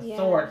to the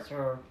source,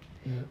 or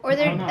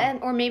they're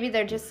or maybe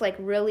they're just like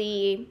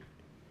really,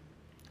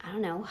 I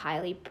don't know,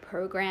 highly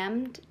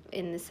programmed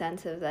in the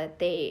sense of that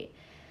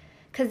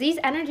because these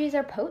energies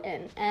are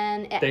potent,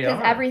 and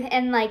because everything,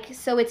 and like,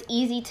 so it's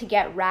easy to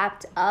get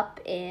wrapped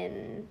up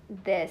in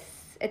this.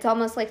 It's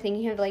almost like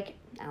thinking of like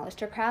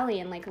Aleister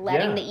Crowley and like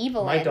letting the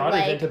evil My in.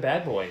 daughter's like, into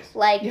bad boys.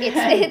 Like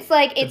it's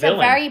like it's a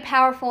very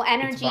powerful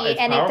energy,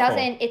 and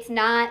powerful. it's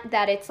not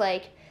that it's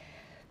like,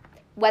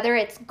 whether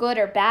it's good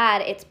or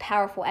bad, it's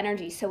powerful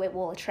energy, so it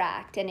will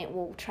attract, and it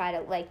will try to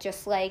like,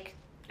 just like,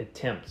 it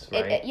tempts,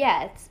 right?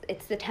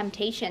 It's the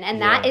temptation,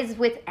 and that is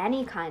with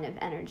any kind of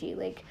energy,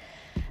 like,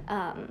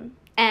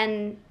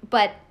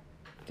 but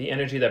the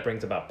energy that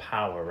brings about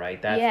power, right?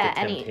 That's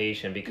the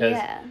temptation,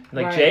 because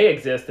like Jay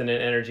exists in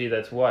an energy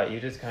that's what? You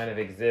just kind of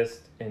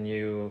exist, and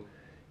you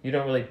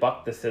don't really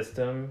buck the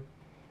system.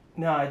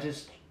 No, I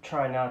just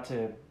try not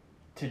to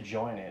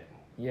join it.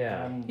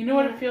 Yeah. You know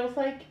what it feels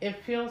like? It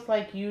feels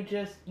like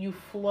you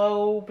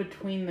flow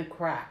between the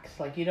cracks.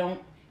 Like you're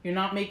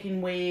not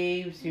making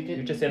waves.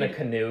 You're just in a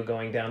canoe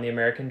going down the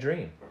American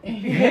dream.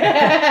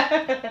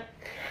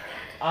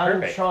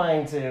 I'm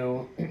trying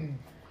to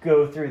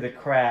go through the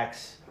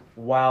cracks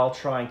while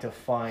trying to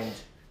find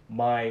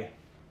my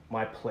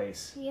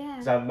place. Yeah.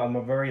 'Cause I'm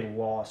a very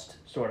lost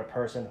sort of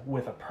person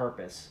with a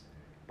purpose,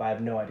 but I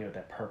have no idea what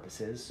that purpose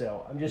is.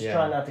 So I'm just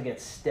trying not to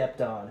get stepped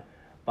on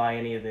by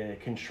any of the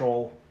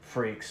control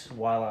freaks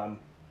while I'm...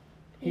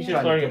 He's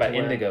just learning about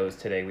indigos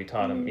today. We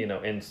taught him,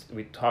 and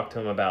we talked to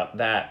him about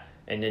that.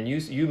 And then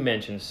you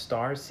mentioned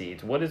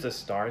starseeds. What is a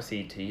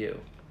starseed to you?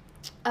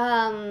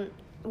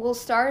 Well,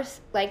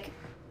 stars, like,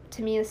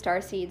 to me, the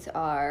starseeds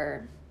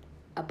are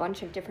a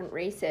bunch of different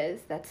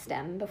races that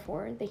stem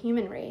before the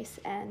human race,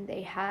 and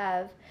they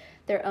have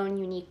their own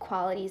unique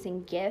qualities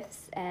and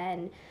gifts,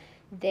 and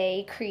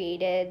they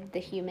created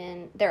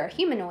there are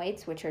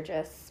humanoids, which are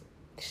just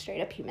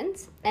straight up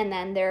humans, and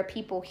then there are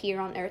people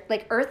here on Earth.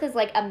 Like, Earth is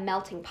like a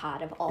melting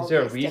pot of all. Is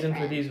there a reason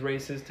for these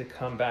races to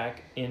come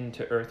back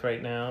into Earth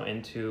right now,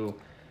 into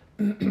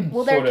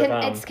well,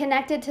 it's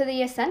connected to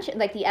the ascension,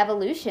 like the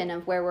evolution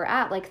of where we're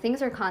at. Like,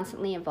 things are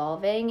constantly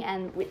evolving,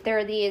 and there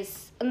are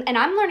these, and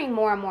I'm learning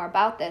more and more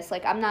about this.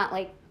 Like, I'm not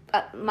like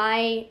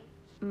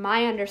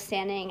my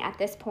understanding at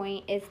this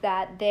point is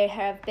that there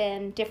have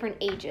been different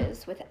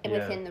ages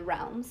within the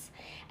realms.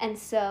 And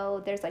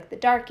so there's like the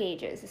Dark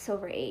Ages, the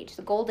Silver Age,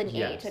 the Golden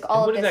Age, like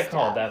all of this stuff. What is that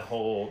called, that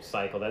whole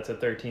cycle? That's a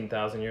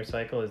 13,000 year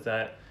cycle? Is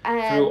that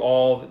through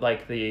all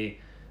like the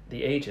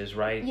ages,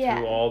 right? Yeah.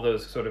 Through all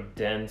those sort of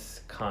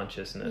dense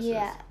consciousnesses,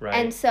 right?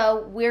 And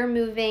so we're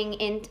moving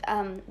into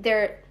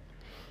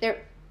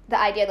the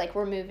idea, like,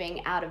 we're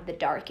moving out of the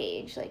Dark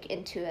Age, like,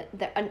 into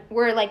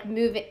we're like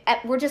moving,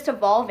 we're just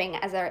evolving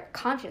as our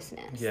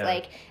consciousness,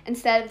 like,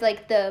 instead of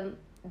like the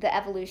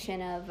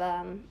evolution of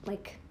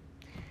like,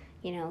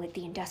 like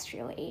the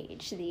Industrial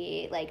Age,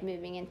 the like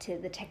moving into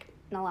the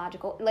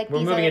technological, like We're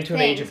these moving other into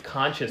things. an age of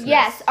consciousness.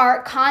 Yes,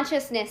 our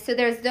consciousness. So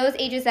there's those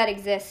ages that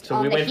exist So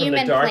on we the went from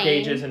human the dark plane.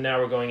 ages, and now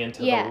we're going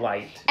into the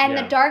light. And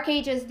the dark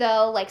ages,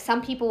 though, like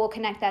some people will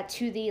connect that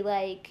to the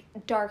like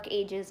dark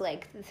ages,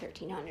 like the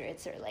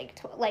 1300s or like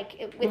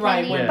within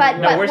Right, the, yeah. but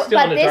No, we're still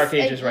in the this, dark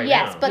ages right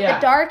yes, now. but Yeah.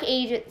 the dark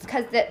ages,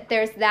 because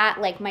there's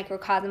that like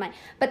microcosm.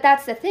 But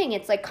that's the thing;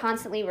 it's like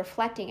constantly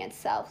reflecting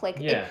itself.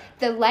 Like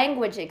the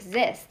language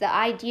exists, the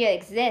idea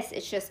exists.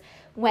 It's just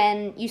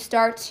when you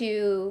start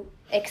to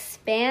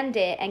expand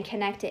it and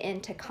connect it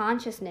into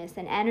consciousness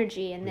and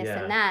energy and this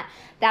and that,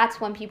 that's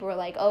when people are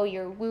like, oh,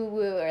 you're woo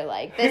woo or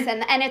like this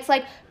and it's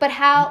like, but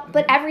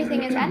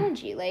everything is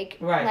energy,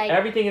 like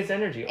everything is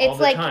energy all it's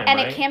the like time, and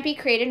right? it can't be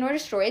created nor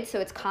destroyed,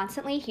 so it's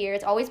constantly here,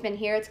 it's always been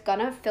here, it's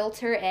gonna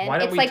filter in. Why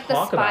don't it's we like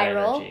talk the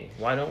spiral. about energy?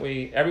 Why don't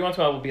we every once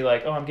in a while we'll be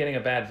like, oh, I'm getting a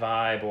bad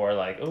vibe, or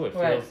like, oh, it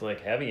feels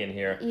like heavy in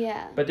here.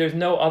 Yeah. But there's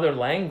no other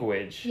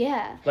language.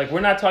 Yeah. Like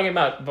we're not talking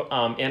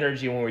about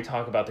energy when we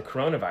talk about the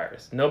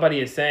coronavirus.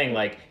 Nobody is saying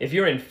like if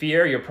you're in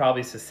fear, you're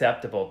probably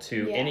susceptible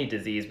to any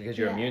disease because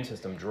your immune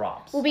system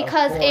drops. Well,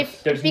 because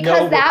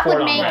that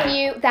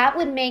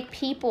would make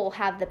people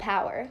have the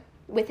power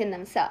within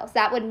themselves.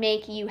 That would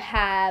make you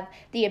have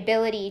the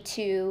ability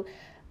to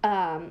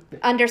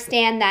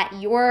understand that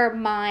your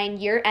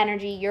mind, your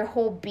energy, your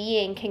whole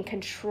being can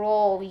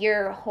control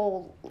your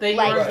whole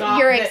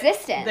your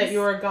existence. That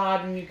you're a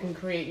god and you can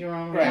create your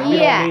own Right. reality.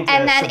 Yeah,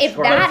 and then if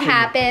that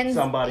happens,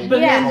 somebody,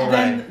 But Yeah.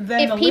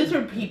 then the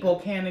lizard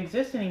people can't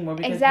exist anymore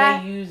because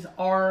they use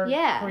our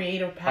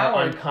creative power.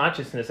 Our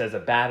unconsciousness as a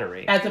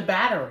battery. As a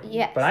battery.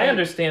 Yeah. But I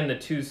understand the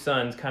two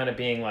suns kind of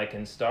being like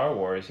in Star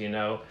Wars, you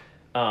know.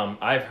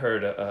 I've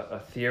heard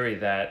a theory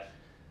that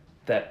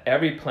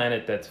every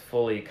planet that's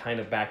fully kind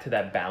of back to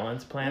that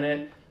balanced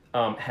planet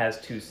has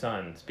two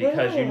suns,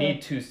 because you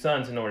need two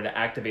suns in order to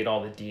activate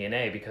all the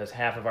DNA, because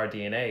half of our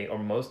DNA, or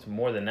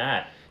more than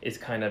that, is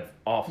kind of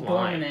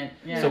offline. Dormant.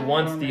 Yeah, so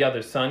once the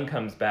other sun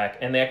comes back,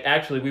 and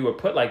we were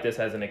put like this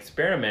as an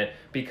experiment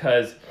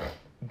because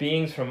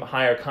beings from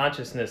higher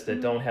consciousness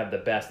that don't have the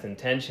best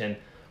intention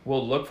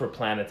will look for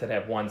planets that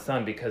have one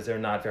sun because they're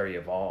not very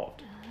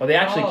evolved. Or they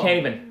actually can't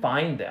even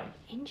find them.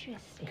 Interesting.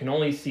 You can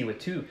only see with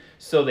two.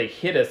 So they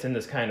hit us in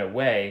this kind of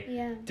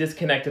way,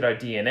 disconnected our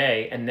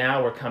DNA, and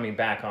now we're coming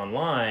back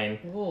online,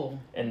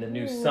 and the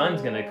new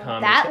sun's going to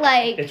come.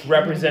 It's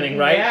representing,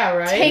 right? Yeah,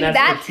 right. Take and that's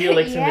that, the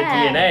helix in the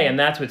DNA, and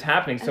that's what's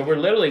happening. So we're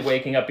literally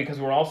waking up because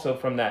we're also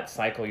from that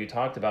cycle you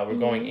talked about. We're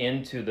going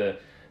into the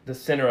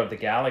center of the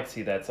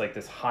galaxy that's like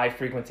this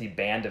high-frequency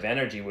band of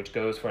energy, which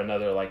goes for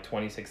another like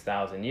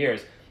 26,000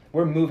 years.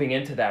 We're moving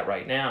into that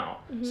right now.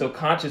 So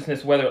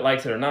consciousness, whether it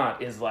likes it or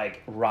not, is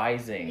like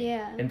rising.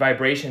 Yeah. And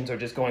vibrations are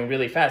just going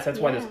really fast. That's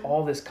why there's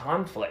all this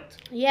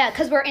conflict. Yeah,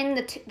 because we're in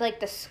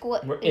the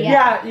squid. We're in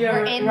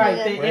we're in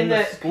right. the, We're in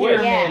the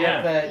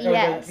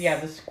pyramid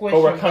squish. the squish.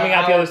 But we're coming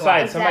out the other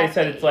side. Somebody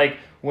said Exactly. it's like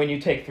when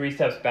you take 3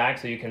 steps back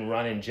so you can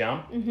run and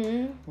jump.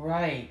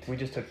 Right. We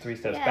just took 3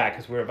 steps back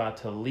because we're about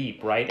to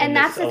leap, right? And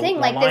that's the thing,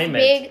 like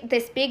alignment.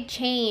 this big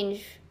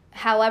change,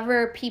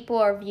 however people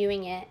are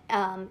viewing it,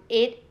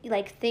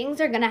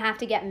 things are gonna have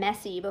to get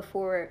messy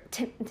before.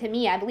 To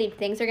me, I believe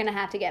things are gonna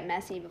have to get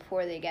messy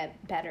before they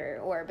get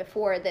better, or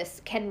before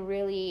this can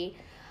really,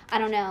 I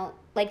don't know.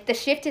 Like the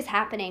shift is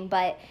happening,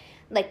 but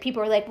like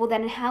people are like, well,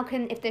 then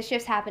if the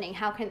shift's happening,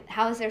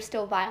 how is there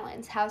still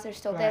violence? How is there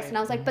still this? And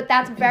I was like, but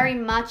that's very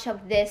much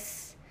of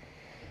this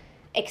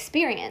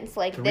experience,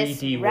 like 3D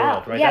this world,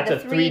 realm. right? Yeah,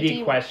 That's the a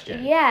 3D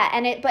question. Yeah,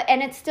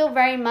 and it's still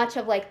very much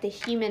of like the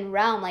human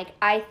realm. Like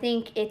I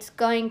think it's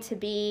going to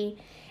be,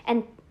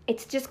 and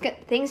it's just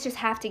things just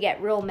have to get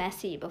real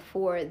messy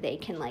before they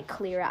can like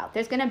clear out.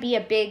 There's gonna be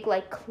a big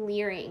like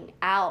clearing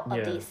out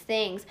of these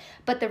things,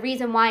 but the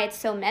reason why it's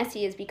so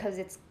messy is because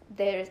it's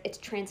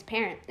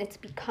transparent.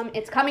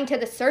 It's coming to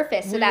the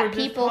surface so that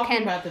people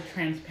can about the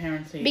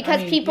transparency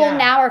because people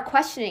now are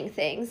questioning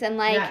things and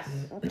like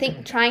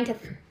trying to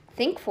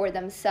think for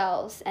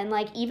themselves, and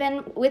like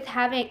even with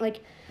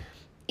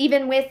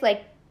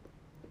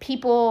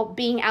people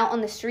being out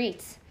on the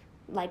streets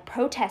like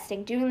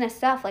protesting, doing this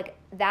stuff, like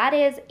that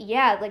is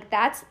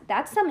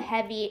that's some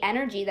heavy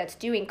energy that's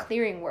doing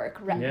clearing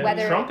work.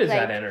 Whether Trump is like,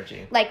 that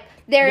energy. like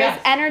there is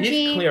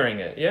energy. He's clearing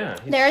it. Yeah,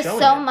 there's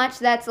so much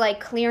that's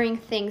like clearing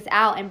things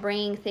out and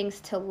bringing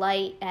things to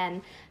light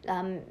and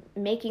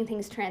making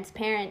things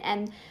transparent,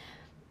 and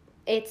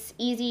it's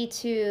easy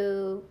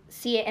to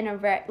see it in a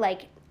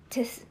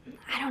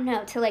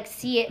to like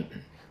see it,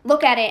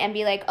 look at it and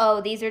be like,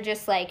 oh, these are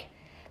just like,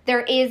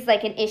 there is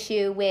like an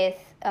issue with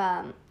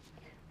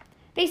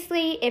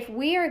basically if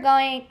we are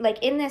going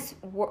like in this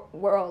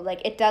world,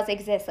 like it does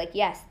exist, like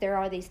yes, there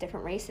are these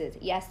different races,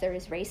 yes, there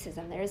is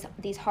racism, there's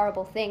these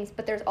horrible things,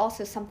 but there's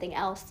also something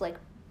else like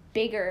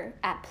bigger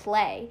at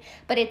play.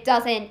 But it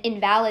doesn't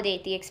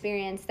invalidate the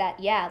experience that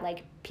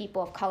like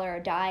people of color are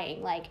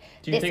dying, like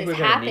do you this think is we're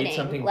going to happening. need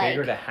something like,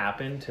 bigger to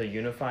happen to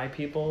unify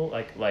people,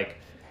 like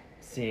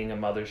seeing a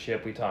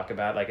mothership we talk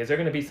about, like is there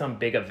going to be some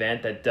big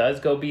event that does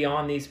go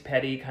beyond these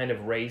petty kind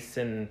of race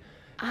and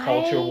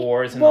culture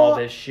wars and all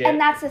this shit? And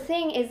that's the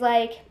thing is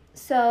like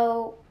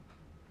So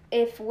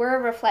if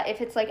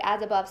if it's like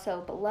as above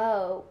so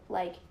below,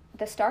 like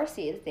the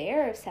Starseeds,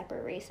 they're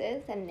separate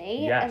races, and they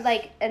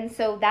Yes. and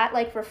so that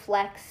like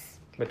reflects.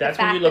 But that's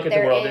the when you fact look that at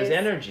the there world is- as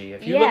energy.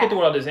 If you look Yeah. at the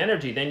world as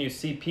energy, then you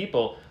see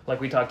people,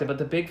 like we talked about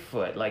the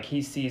Bigfoot, like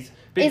he sees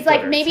Bigfooters. Is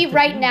like maybe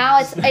right now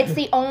it's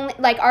the only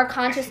like our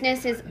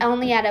consciousness is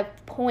only at a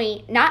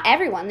point. Not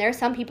everyone. There are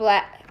some people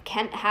that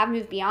have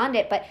moved beyond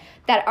it, but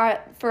that are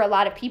for a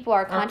lot of people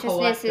our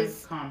consciousness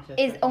is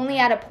only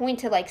at a point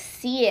to like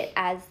see it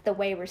as the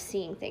way we're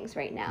seeing things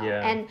right now.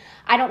 Yeah. And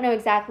I don't know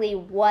exactly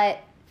what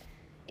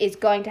is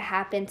going to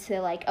happen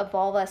to like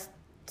evolve us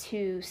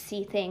to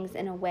see things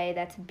in a way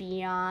that's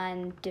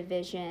beyond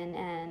division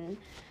and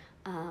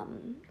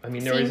I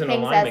mean, there seeing is an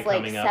things alignment as, like,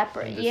 coming up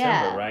separate. in December,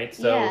 Yeah. right?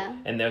 So, Yeah.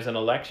 and there's an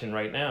election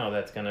right now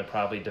that's going to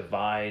probably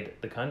divide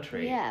the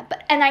country. Yeah,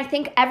 and I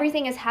think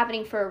everything is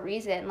happening for a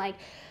reason. Like,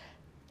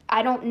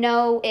 I don't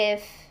know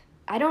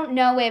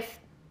if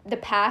the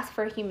path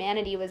for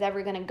humanity was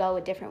ever going to go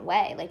a different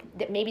way.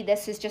 Like, maybe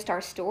this is just our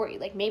story.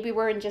 Like, maybe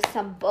we're in just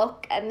some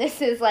book, and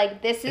this is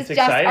It's just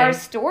exciting. our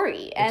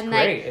story. And great.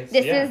 like, It's-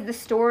 this is the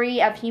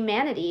story of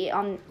humanity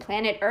on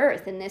planet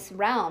Earth in this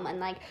realm, and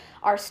like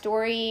our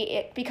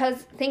story.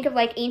 Because think of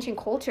like ancient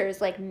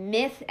cultures, like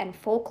myth and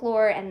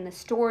folklore, and the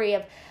story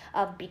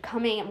of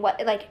becoming and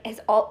what like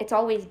it's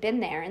always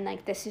been there, and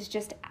like this is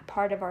just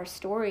part of our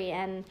story.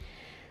 And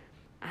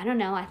I don't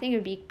know. I think it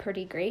would be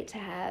pretty great to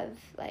have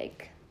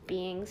like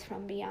beings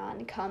from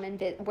beyond come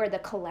and where the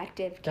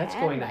collective can. That's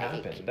going to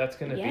like, happen. That's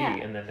going to yeah.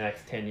 be in the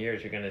next 10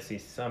 years. You're going to see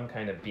some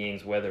kind of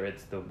beings, whether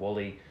it's the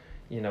woolly,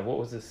 what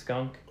was the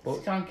skunk?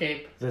 Skunk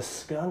ape. The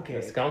skunk The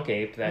ape. skunk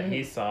ape that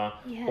he saw,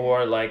 Yeah.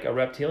 or like a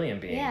reptilian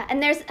being. Yeah,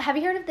 and have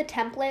you heard of the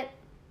template?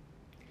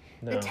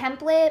 No. The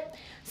template.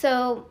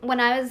 So when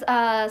I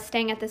was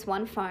staying at this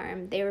one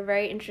farm, they were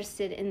very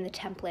interested in the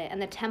template,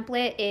 and the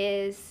template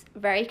is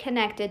very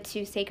connected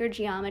to sacred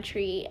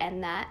geometry,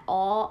 and that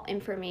all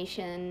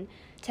information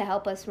to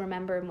help us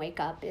remember and wake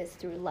up is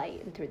through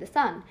light and through the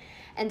sun.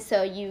 And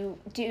so you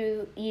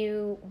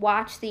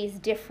watch these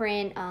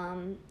different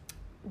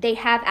they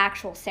have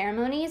actual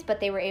ceremonies, but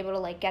they were able to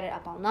like get it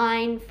up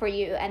online for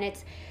you, and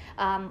it's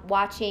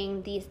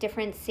watching these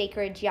different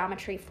sacred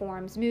geometry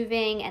forms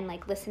moving and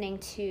like listening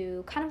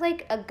to kind of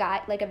like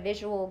a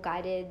visual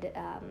guided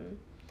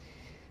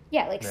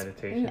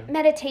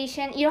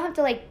meditation. You don't have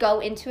to like go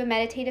into a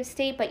meditative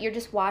state, but you're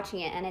just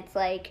watching it, and it's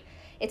like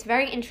it's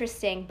very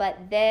interesting. But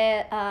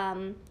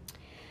I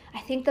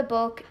think the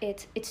book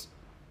it's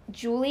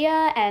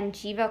Julia and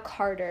Jiva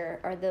Carter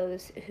are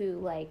those who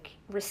like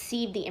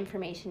received the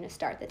information to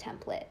start the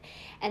template,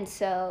 and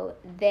so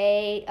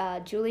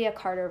Julia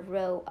Carter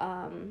wrote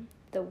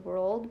The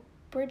World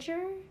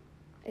Bridger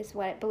is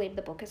what I believe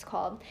the book is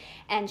called,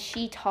 and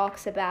she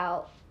talks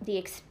about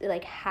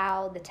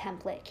how the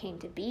template came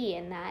to be,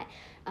 and that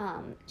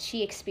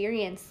she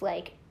experienced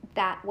like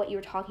that what you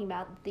were talking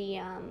about,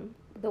 the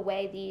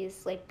way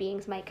these like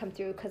beings might come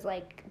through, because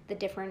like the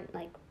different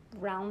like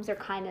realms are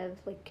kind of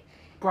like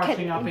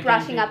brushing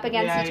up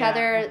against each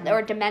other, Mm-hmm.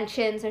 or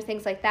dimensions or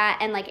things like that,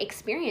 and like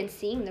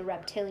seeing the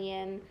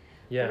reptilian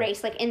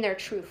race like in their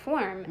true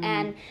form. Mm-hmm.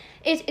 And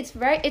it's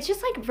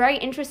just like very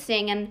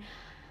interesting. And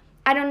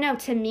I don't know,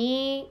 to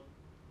me,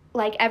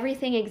 like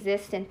everything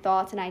exists in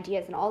thoughts and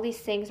ideas, and all these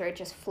things are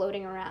just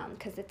floating around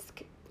because it's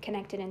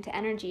connected into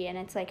energy. And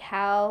it's like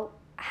how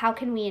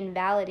can we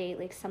invalidate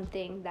like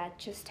something that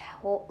just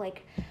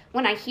like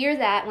when I hear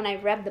that, when I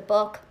read the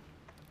book,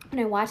 when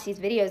I watch these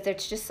videos,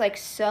 it's just like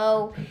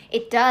so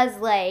it does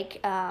like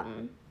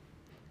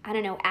I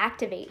don't know,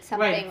 activate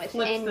something within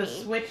flips the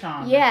me. switch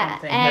on. Yeah, or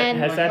something. and-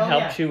 Has that Like, oh,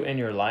 helped you in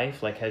your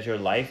life? Like, has your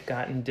life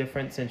gotten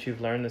different since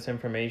you've learned this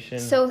information?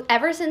 So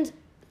ever since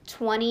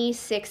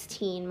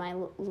 2016,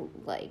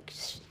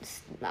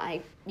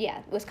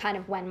 was kind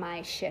of when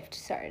my shift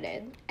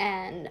started,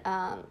 and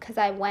because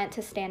I went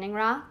to Standing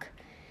Rock,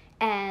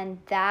 and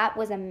that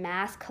was a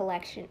mass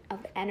collection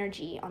of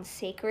energy on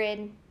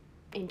sacred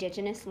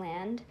indigenous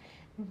land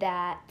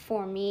that,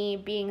 for me,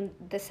 being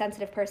the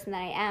sensitive person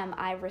that I am,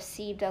 I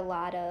received a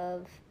lot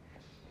of,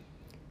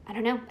 I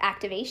don't know,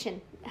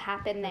 activation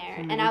happened there.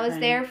 And I was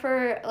there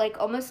for like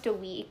almost a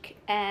week,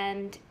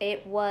 and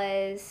it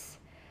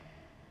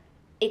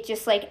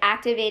just like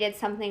activated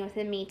something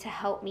within me to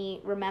help me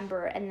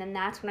remember. And then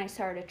that's when I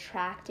started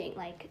attracting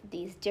like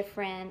these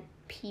different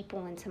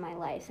people into my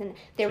life. And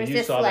there was you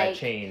this saw like that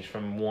change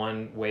from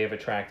one way of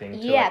attracting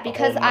to like,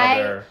 because a whole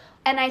nother...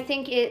 I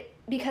think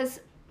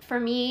because for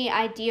me,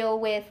 I deal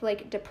with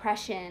like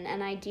depression,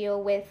 and I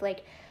deal with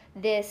like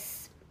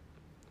this,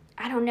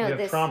 I don't know, You have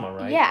this trauma,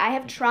 right? Yeah, I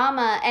have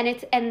trauma, and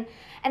it's and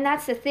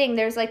that's the thing.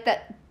 There's like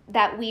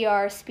that we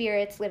are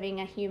spirits living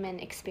a human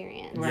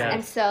experience, Right.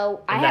 and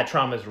so that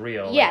trauma is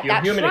real. Yeah, Like, your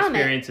that human trauma,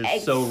 experience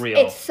is so real.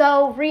 It's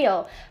so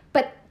real,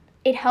 but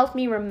it helped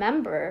me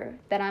remember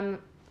that I'm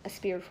a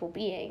spiritual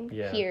being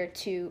here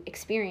to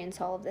experience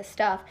all of this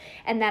stuff,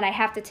 and that I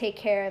have to take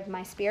care of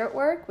my spirit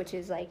work, which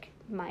is like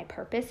my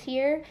purpose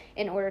here,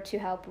 in order to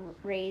help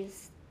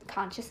raise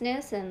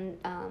consciousness and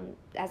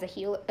as a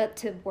healer,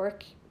 to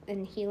work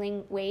in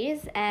healing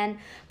ways,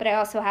 but I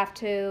also have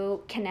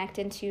to connect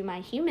into my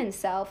human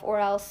self, or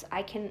else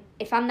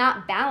if I'm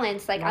not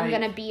balanced, like I'm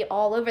gonna be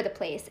all over the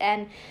place.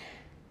 And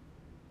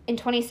in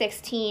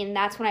 2016,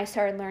 that's when I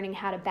started learning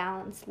how to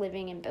balance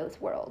living in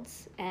both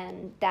worlds,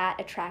 and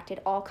that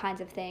attracted all kinds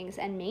of things,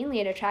 and mainly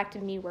it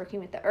attracted me working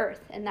with the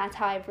earth, and that's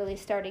how I've really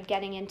started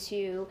getting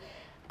into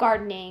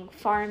gardening,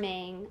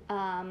 farming,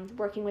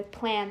 working with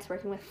plants,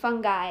 working with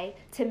fungi.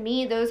 To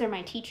me, those are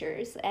my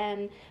teachers.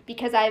 And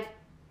because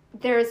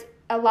there's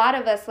a lot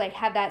of us like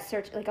have that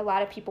search, like a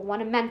lot of people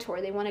want a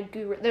mentor, they want a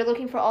guru, they're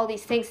looking for all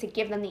these things to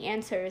give them the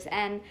answers.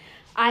 And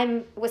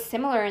was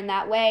similar in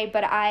that way,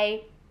 but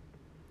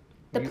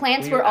the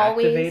plants were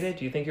always activated.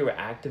 Do you think you were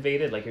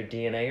activated, like your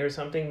DNA or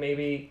something?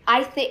 Maybe.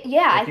 I think,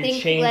 yeah, like I think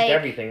you changed like,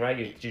 everything, right?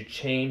 You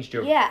changed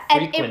your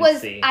and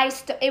frequency.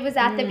 it was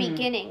at the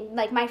beginning,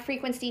 like my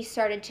frequency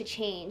started to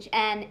change,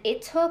 and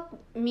it took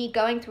me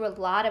going through a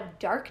lot of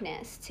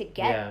darkness to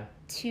get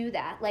to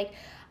that. Like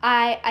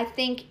I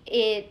think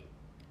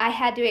I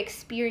had to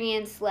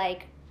experience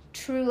like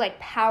true like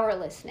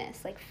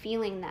powerlessness, like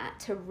feeling that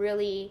to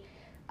really,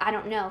 I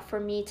don't know, for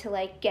me to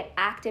like get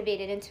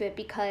activated into it.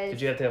 Because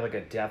did you have to have like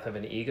a death of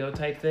an ego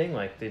type thing?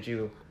 Like did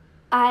you?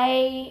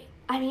 I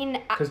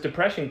mean, because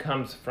depression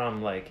comes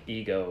from like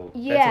ego.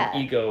 Yeah, that's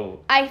an ego.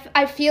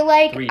 I feel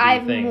like 3D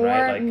I've thing, more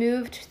right? Like,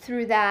 moved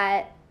through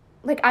that.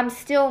 Like I'm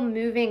still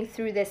moving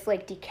through this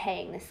like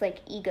decaying, this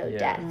like ego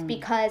death,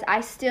 because I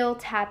still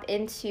tap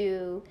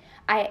into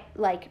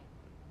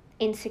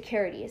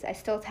insecurities. I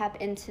still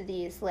tap into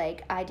these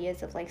like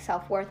ideas of like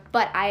self-worth,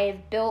 but I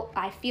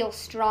feel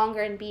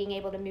stronger in being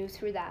able to move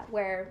through that,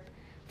 where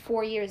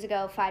 4 years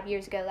ago, 5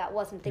 years ago, that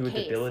wasn't the you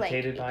case. You were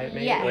debilitated by it,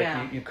 maybe?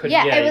 Yeah. Like you couldn't,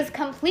 yeah, it was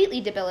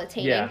completely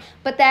debilitating. Yeah.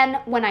 But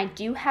then when I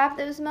do have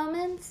those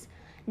moments,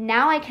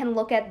 now I can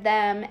look at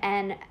them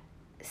and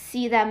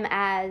see them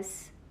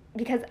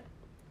because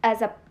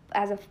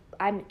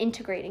I'm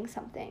integrating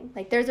something.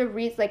 Like there's a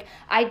reason, like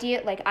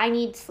I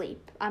need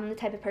sleep. I'm the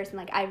type of person,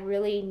 like I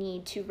really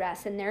need to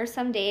rest. And there are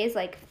some days,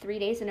 like 3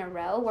 days in a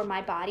row, where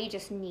my body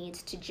just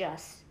needs to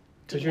just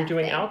because you're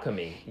doing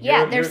alchemy.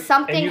 There's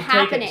something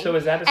happening. So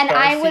is that a and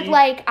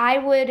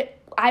starseed?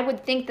 I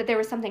would think that there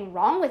was something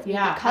wrong with me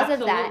because of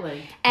that.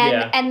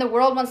 And the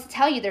world wants to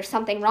tell you there's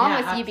something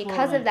wrong with you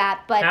because of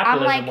that. But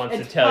capitalism I'm like,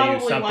 wants to tell you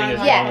something is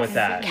wrong with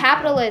that.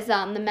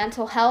 Capitalism, the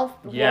mental health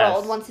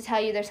world wants to tell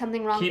you there's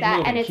something wrong with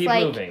that. And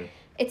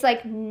it's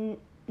like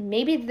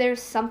maybe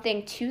there's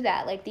something to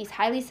that. Like these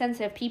highly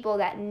sensitive people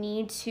that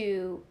need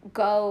to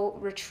go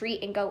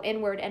retreat and go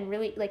inward and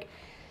really like,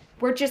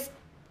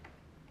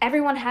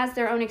 everyone has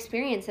their own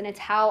experience, and it's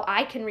how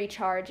I can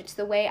recharge. It's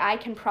the way I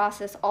can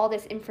process all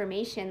this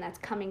information that's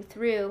coming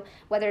through,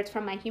 whether it's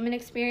from my human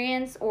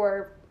experience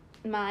or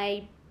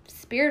my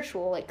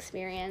spiritual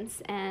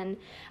experience. And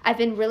I've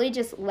been really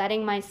just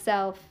letting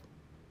myself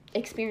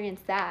experience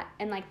that,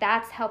 and like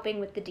that's helping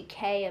with the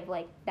decay of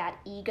like that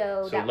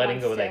ego. So letting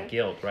go of that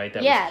guilt, right?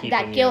 That was keeping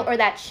that guilt or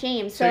that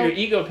shame. So your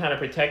ego kind of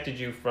protected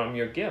you from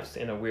your gifts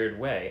in a weird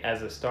way,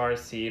 as a star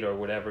seed or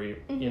whatever.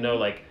 You know,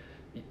 like.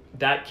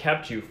 That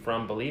kept you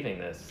from believing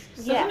this.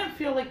 Doesn't it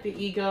feel like the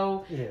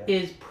ego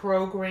is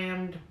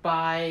programmed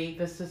by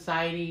the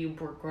society you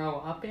grow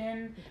up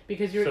in?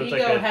 Because your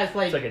ego has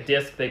like... It's like a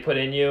disc they put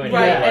in you. And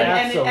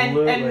right, you're like,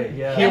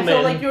 and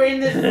so like you're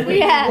in this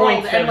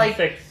world, and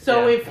like,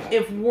 so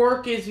if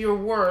work is your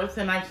worth,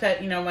 and I've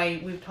said,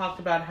 we've talked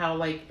about how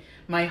like,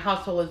 my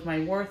hustle is my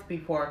worth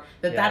before,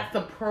 that's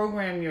the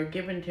program you're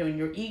given to, and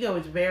your ego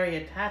is very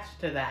attached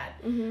to that.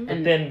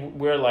 And then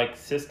we're like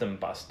system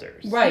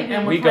busters. Right.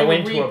 And we go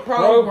into a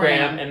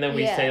program and then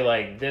we say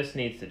like, this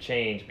needs to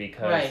change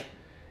because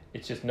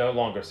it's just no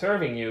longer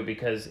serving you,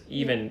 because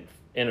even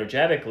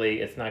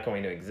energetically it's not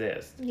going to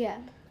exist. Yeah.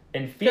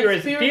 And fear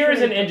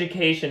is an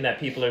indication that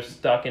people are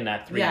stuck in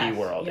that 3D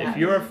world. If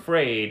you're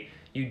afraid,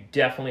 you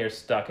definitely are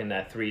stuck in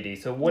that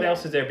 3D. So what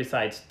else is there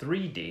besides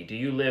 3D? Do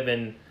you live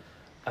in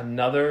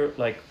another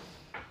like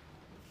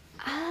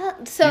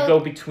so you go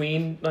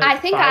between like I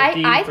think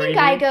 5D, I 3D? think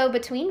I go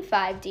between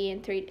 5D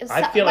and 3D.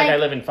 I feel like I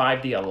live in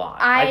 5D a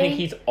lot. I think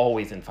he's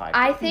always in 5D.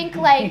 I think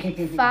like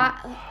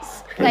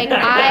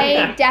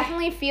I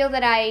definitely feel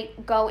that I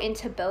go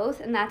into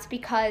both, and that's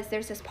because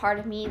there's this part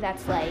of me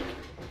that's like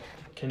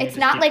it's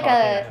not like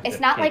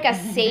a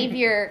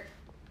savior.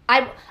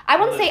 I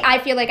wouldn't say I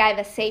feel like I have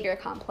a savior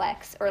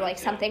complex or like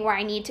something where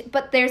I need to,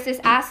 but there's this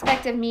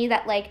aspect of me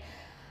that like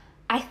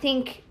I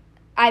think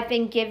I've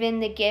been given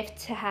the gift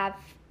to have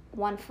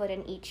one foot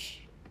in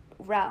each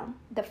realm.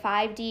 The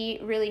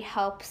 5D really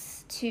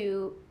helps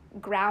to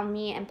ground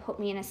me and put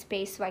me in a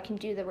space so I can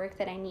do the work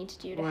that I need to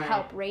do to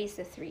help raise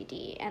the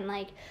 3D. And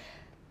like,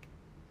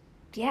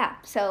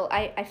 so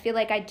I feel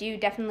like I do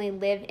definitely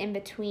live in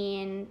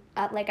between,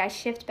 like I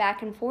shift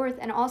back and forth.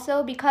 And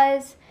also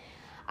because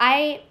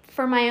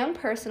for my own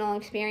personal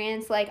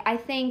experience, like I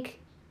think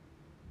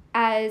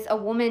as a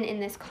woman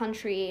in this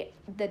country,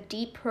 the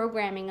deep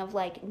programming of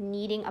like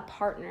needing a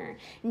partner,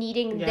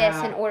 needing this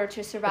in order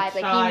to survive,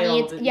 like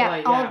child, he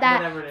needs, all of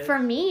whatever it that. is. For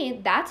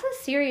me, that's a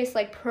serious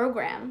like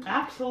program.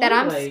 Absolutely. That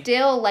I'm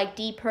still like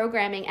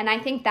deprogramming, and I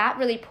think that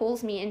really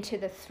pulls me into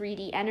the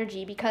 3D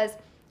energy, because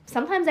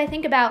sometimes I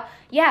think about,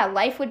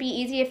 life would be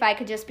easy if I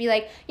could just be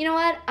like, you know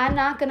what, I'm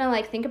not gonna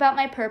like think about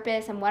my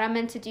purpose and what I'm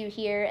meant to do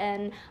here,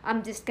 and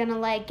I'm just gonna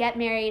like get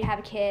married, have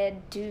a kid,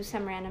 do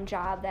some random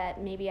job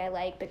that maybe I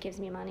like but gives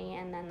me money,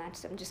 and then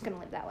I'm just gonna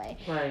live that way.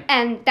 Right.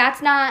 And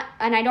that's not,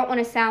 and I don't want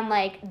to sound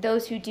like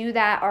those who do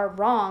that are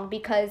wrong,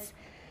 because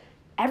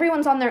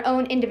everyone's on their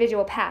own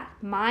individual path.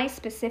 My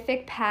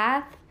specific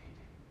path,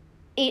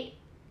 it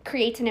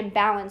creates an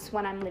imbalance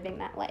when I'm living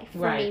that life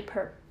for me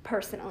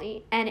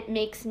personally, and it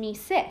makes me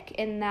sick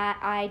in that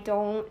I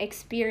don't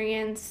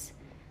experience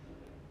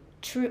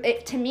to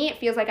me it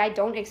feels like I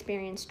don't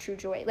experience true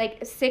joy,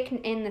 like sick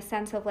in the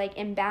sense of like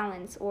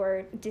imbalance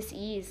or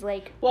dis-ease,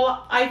 like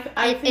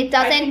it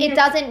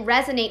doesn't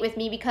resonate with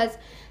me, because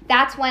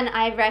that's when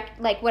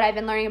like what I've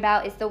been learning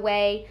about is the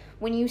way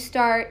when you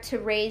start to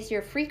raise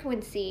your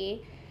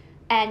frequency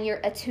and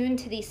you're attuned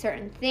to these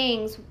certain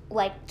things,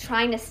 like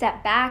trying to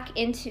step back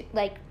into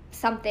like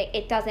something,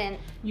 it doesn't.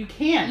 You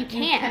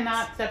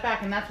cannot step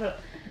back, and that's what.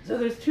 So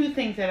there's two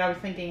things that I was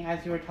thinking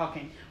as you were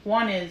talking.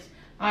 One is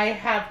I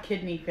have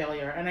kidney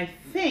failure, and I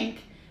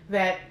think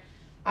that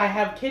I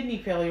have kidney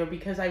failure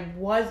because I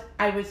was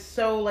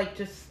so like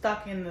just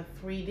stuck in the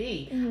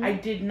 3D. Mm-hmm. I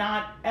did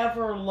not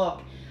ever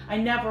look. I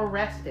never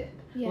rested.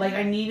 Yeah. Like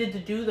I needed to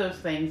do those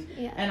things,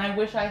 and I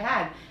wish I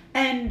had.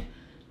 And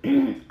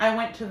I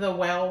went to the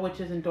Well, which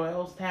is in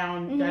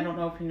Doylestown. Mm-hmm. I don't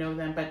know if you know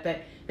them, but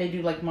that they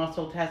do like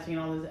muscle testing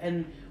and all this.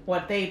 And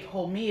what they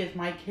told me is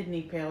my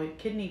kidney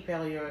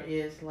failure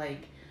is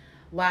like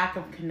lack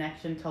of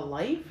connection to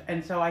life.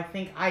 And so I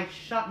think I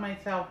shut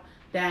myself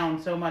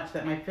down so much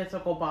that my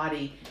physical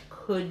body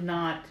could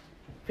not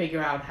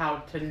figure out how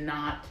to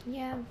not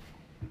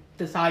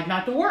decide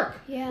not to work.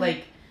 Yeah.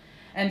 Like,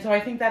 and so I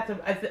think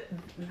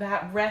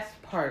that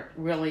rest part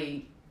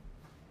really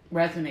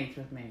resonates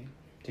with me.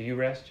 Do you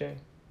rest, Jay?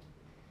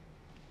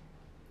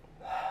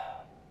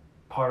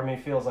 Part of me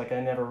feels like I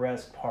never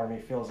rest. Part of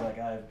me feels like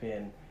I've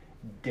been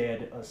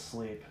dead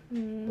asleep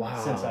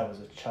since I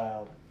was a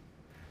child.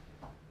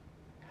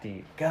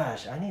 Deep.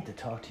 Gosh, I need to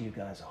talk to you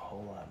guys a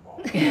whole lot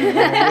more.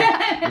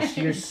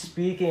 You're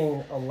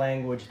speaking a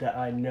language that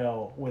I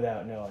know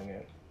without knowing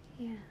it.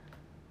 Yeah.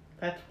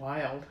 That's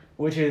wild.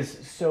 Which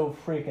is so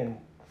freaking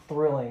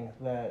thrilling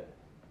that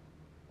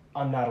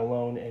I'm not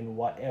alone, and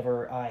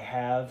whatever I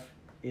have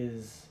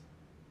is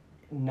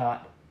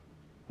not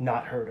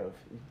heard of.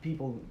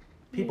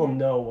 People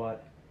know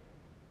what.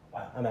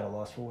 Wow, I'm at a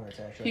loss for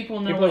words, actually. People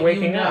know People are what you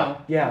waking know.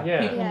 up.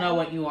 Yeah. People know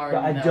what you are.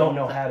 But I don't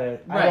know how to.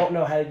 Right. I don't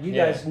know how. You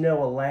Yeah. guys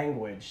know a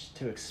language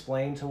to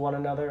explain to one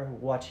another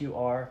what you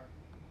are,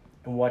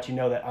 and what you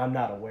know that I'm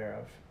not aware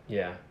of.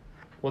 Yeah.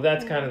 Well,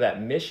 that's kind of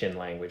that mission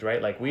language,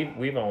 right? Like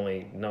we've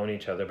only known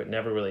each other, but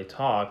never really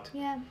talked.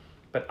 Yeah.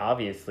 But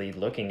obviously,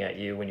 looking at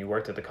you when you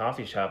worked at the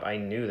coffee shop, I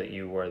knew that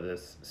you were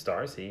this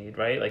starseed,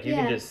 right? Like you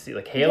can just see,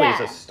 like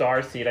Haley's a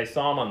starseed. I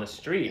saw him on the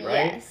street,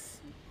 right? Yes.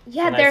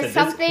 Yeah, And I there's said,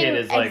 something this kid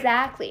is like-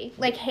 exactly.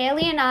 Like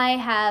Haley and I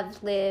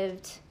have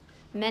lived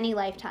many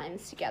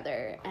lifetimes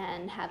together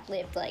and have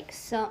lived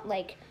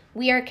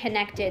we are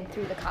connected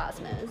through the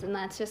cosmos, and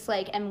that's just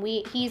like, and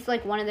he's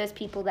like one of those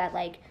people that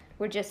like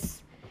we're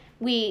just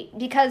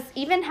because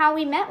even how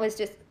we met was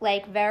just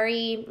like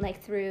very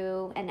like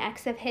through an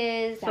ex of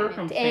his,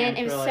 and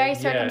it was very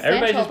circumstantial.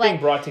 Everybody's just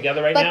being brought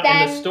together right now,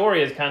 and the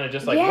story is kind of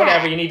just like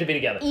whatever, you need to be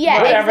together.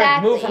 Yeah, whatever,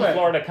 exactly. move from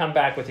Florida, come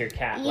back with your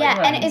cat. Yeah,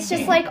 like, and it's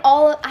just like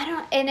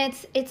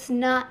it's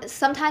not,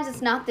 sometimes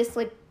it's not this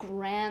like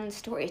grand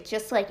story. It's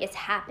just like it's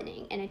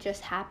happening, and it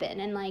just happened,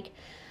 and like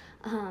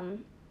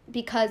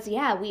because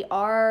we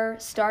are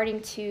starting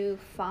to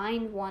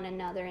find one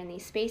another in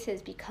these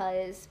spaces,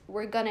 because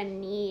we're gonna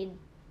need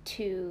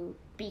to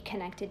be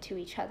connected to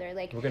each other.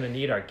 Like we're gonna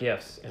need our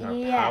gifts and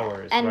our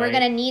powers, and right? we're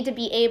gonna need to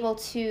be able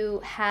to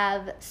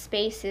have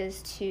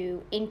spaces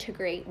to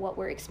integrate what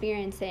we're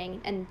experiencing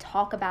and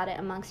talk about it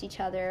amongst each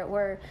other,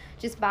 or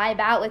just vibe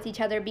out with each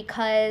other,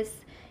 because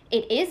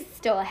it is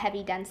still a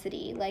heavy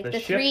density. Like the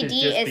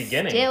 3D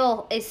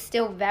is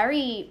still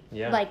very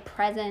like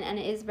present, and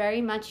it is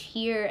very much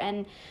here,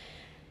 and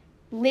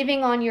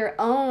living on your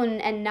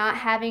own and not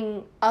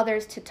having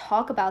others to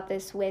talk about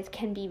this with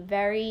can be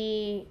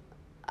very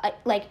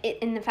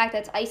in the fact that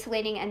it's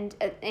isolating, and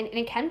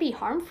it can be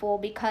harmful,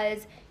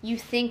 because you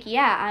think,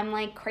 I'm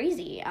like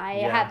crazy. I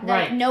have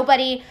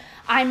nobody.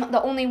 I'm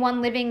the only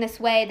one living this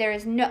way. There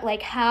is no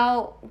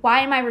why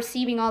am I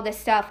receiving all this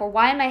stuff, or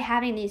why am I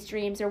having these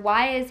dreams, or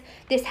why is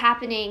this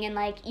happening? And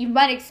like you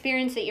might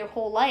experience it your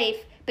whole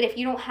life, but if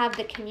you don't have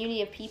the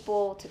community of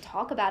people to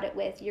talk about it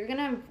with, you're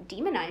gonna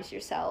demonize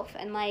yourself,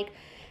 and like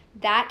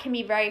that can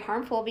be very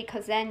harmful,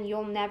 because then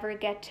you'll never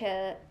get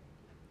to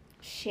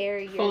share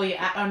your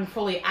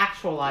fully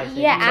actualize it.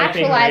 Yeah, it's like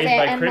being actualize raised it,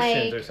 by and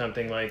Christians like or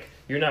something. Like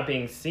you're not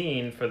being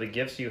seen for the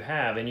gifts you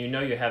have, and you know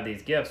you have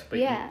these gifts, but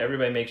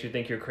everybody makes you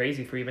think you're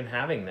crazy for even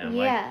having them.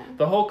 Yeah. Like,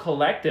 the whole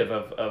collective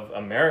of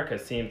America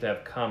seems to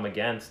have come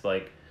against,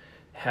 like,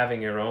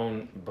 having your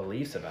own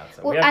beliefs about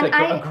something. Well, we have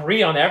to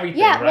agree on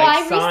everything, right? Well,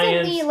 I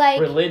Science, recently, like,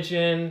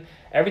 religion,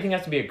 everything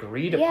has to be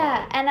agreed upon.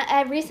 Yeah, and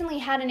I recently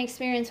had an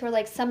experience where,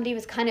 like, somebody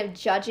was kind of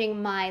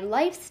judging my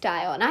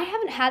lifestyle, and I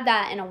haven't had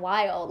that in a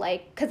while,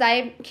 like, because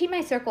I keep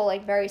my circle,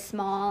 like, very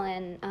small,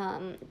 and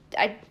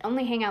I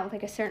only hang out with,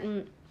 like,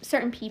 a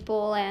certain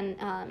people,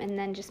 and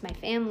then just my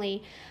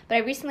family. But I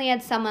recently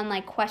had someone,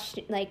 like,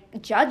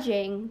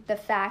 judging the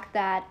fact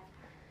that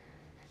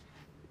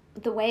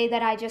the way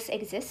that I just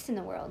exist in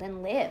the world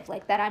and live,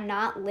 like, that I'm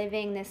not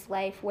living this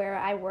life where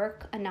I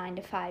work a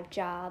 9-to-5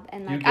 job,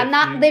 and, like, I'm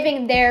not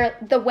living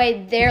the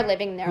way they're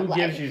living their life.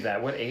 Who gives you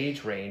that? What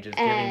age range is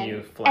giving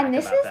you flack and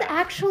this about is that?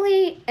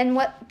 actually, and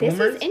what this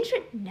Boomers? is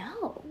interesting.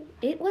 No,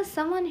 it was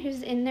someone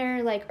who's in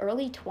their, like,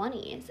 early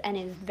 20s and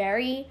is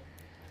very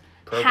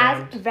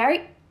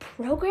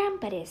programmed,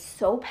 but is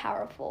so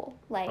powerful.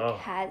 Like,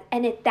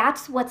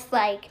 that's what's,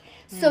 like,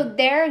 so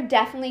they're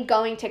definitely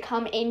going to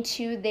come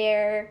into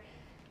their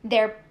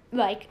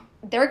like,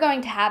 they're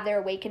going to have their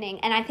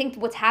awakening. And I think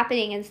what's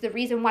happening is the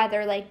reason why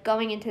they're, like,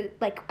 going into,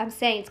 like, I'm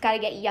saying, it's got to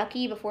get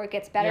yucky before it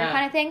gets better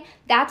kind of thing.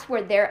 That's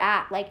where they're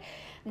at. Like,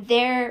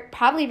 they're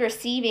probably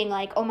receiving,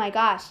 like, oh my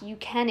gosh, you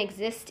can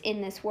exist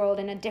in this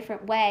world in a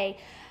different way.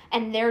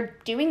 And they're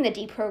doing the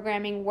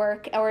deprogramming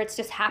work, or it's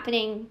just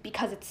happening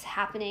because it's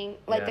happening.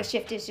 Like, the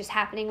shift is just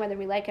happening whether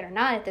we like it or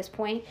not at this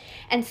point.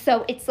 And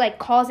so it's, like,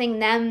 causing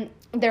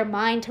their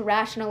mind to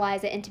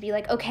rationalize it and to be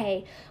like,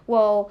 okay,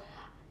 well,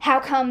 how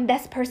come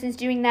this person's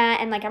doing that,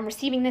 and, like, I'm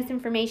receiving this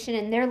information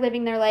and they're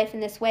living their life in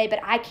this way, but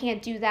I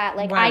can't do that.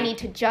 Like, I need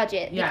to judge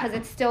it because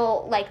it's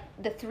still, like,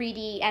 the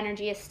 3D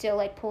energy is still,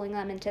 like, pulling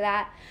them into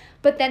that.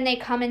 But then they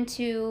come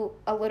into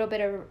a little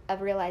bit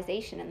of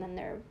realization, and then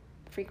their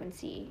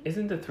frequency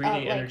Isn't the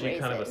 3D energy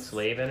kind of a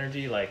slave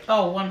energy? Like,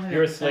 100%.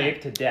 You're a slave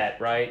to debt,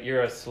 right?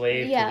 You're a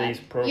slave to these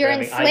programming You're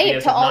enslaved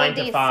ideas to of all 9 of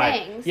to these 5.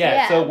 things.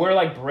 Yeah, so we're,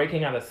 like,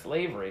 breaking out of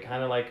slavery,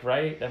 kind of, like,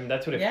 right? I mean,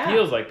 that's what it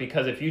feels like,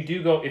 because if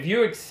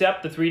you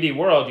accept the 3D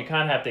world, you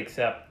kind of have to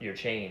accept your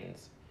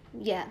chains.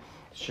 Yeah.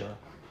 Sure.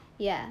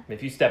 Yeah.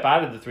 If you step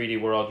out of the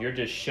 3D world, you're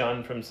just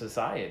shunned from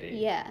society.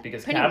 Yeah.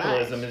 Because pretty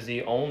capitalism much. is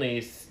the only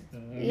means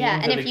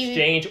and of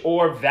exchange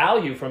or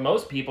value for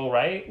most people,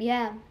 right?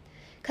 Yeah.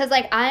 Because,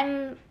 like,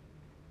 no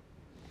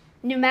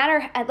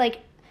matter, like,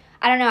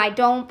 I don't know, I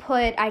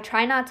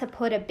try not to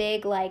put a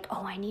big, like,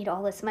 oh, I need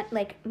all this money,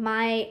 like,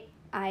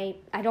 I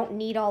don't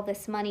need all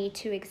this money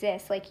to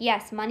exist. Like,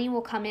 yes, money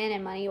will come in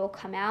and money will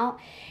come out,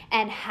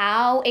 and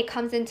how it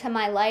comes into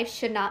my life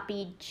should not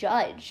be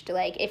judged.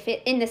 Like, if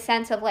it, in the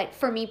sense of, like,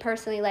 for me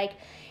personally, like,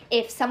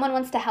 if someone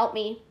wants to help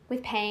me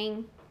with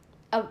paying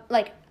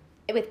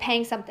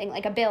something,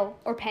 like a bill,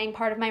 or paying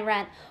part of my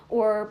rent,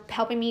 or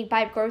helping me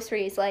buy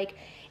groceries, like,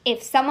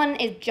 if someone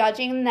is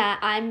judging that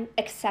I'm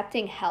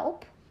accepting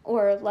help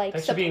or, like,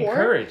 that support, should be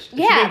encouraged.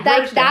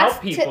 That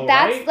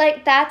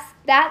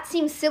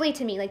seems silly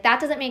to me. Like, that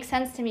doesn't make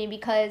sense to me,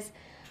 because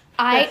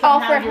I That's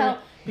offer somehow help.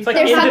 It's like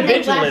There's something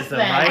individualism,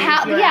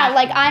 right?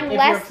 Like, I'm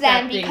less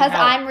than accepting because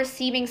help. I'm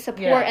receiving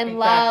support and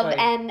love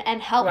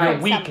and help You're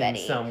from weak somebody.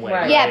 in some way.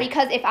 Right. Yeah, right?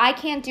 because if I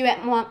can't do it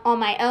on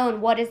my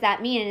own, what does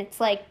that mean? And it's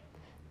like,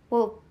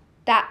 well,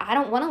 that I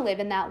don't want to live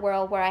in that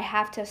world where I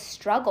have to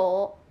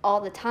struggle all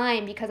the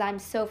time because I'm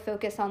so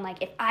focused on,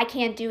 like, if I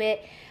can't do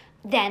it,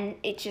 then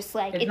it's just,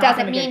 like, It's it not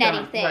doesn't gonna get mean done.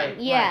 anything. Right,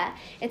 Yeah.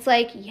 It's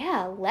like,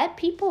 let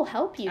people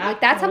help you.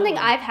 Like, that's something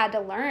Absolutely. I've had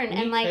to learn.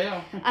 Me and, like, too.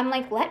 I'm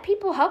like, let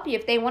people help you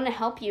if they want to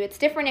help you. It's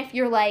different if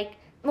you're like,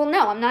 well,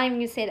 no, I'm not even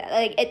going to say that.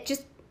 Like, it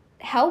just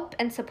help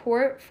and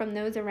support from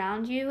those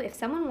around you. If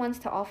someone wants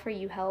to offer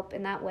you help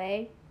in that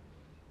way,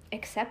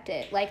 accept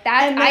it. Like,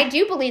 that, And then- I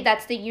do believe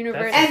that's the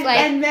universe. That's- Like,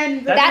 and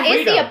then That's that is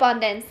freedom. the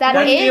abundance. That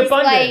That's the is,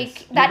 abundance. like,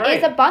 You're that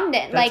is right.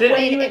 abundant. That's like, it.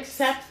 when you it's-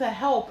 accept the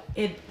help,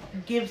 it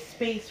gives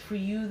space for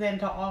you then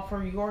to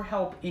offer your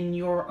help in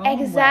your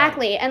own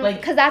exactly. way. And Like,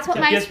 because that's what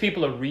It my gives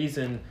people a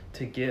reason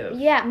to give.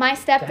 my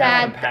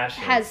stepdad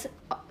compassion. has,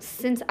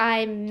 since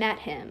I met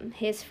him,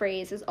 his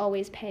phrase is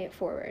always pay it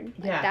forward.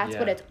 Like, that's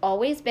what Yeah. it's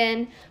always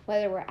been,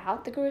 whether we're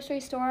out the grocery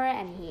store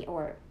and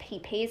he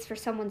pays for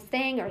someone's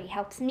thing, or he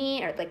helps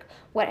me, or, like,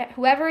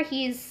 whoever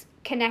he's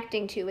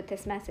connecting to with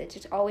this message,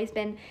 it's always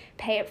been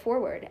pay it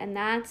forward. And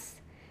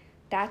that's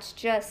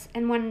just,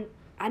 and when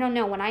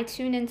I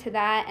tune into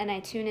that,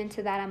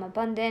 I'm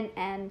abundant.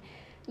 And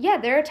yeah,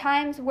 there are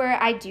times where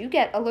I do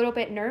get a little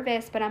bit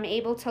nervous, but I'm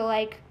able to,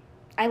 like,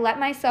 I let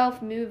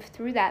myself move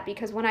through that,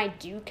 because when I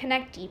do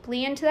connect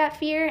deeply into that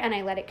fear and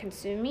I let it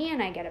consume me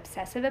and I get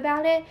obsessive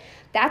about it,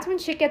 that's when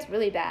shit gets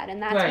really bad.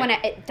 And that's when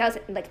it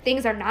doesn't, like,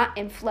 things are not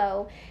in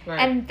flow. Right.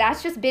 And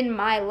that's just been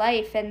my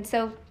life. And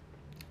so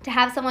to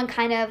have someone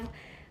kind of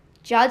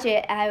judge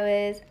it,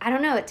 it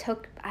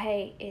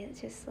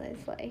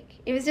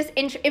was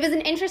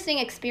an interesting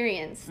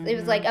experience. It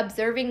was like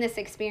observing this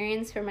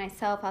experience for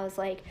myself. I was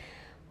like,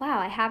 wow,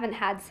 I haven't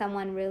had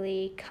someone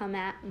really come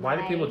at Why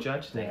do my- people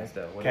judge things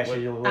though? Catch you a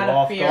little Out of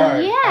off fear.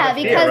 guard. Yeah, Out of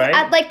fear, because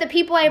right? like the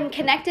people I'm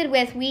connected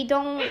with, we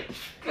don't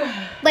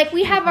like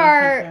we have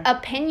our Thank you.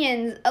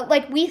 opinions.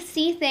 Like we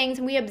see things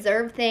and we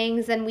observe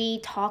things and we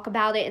talk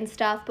about it and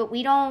stuff, but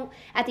we don't.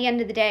 At the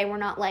end of the day, we're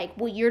not like,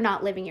 well, you're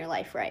not living your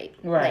life right.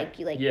 Right.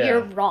 Like Yeah.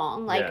 you're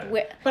wrong. Like Yeah.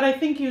 we're, But I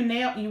think you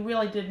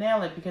really did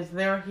nail it, because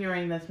they're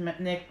hearing this,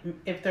 Nick,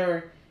 if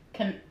they're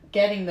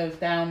getting those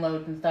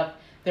downloads and stuff,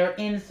 they're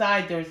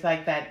inside, there's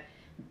like that,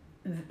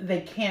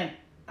 they can't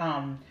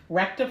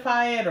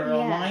rectify it or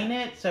Yeah. align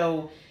it,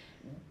 so,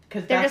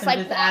 because They're that's just like,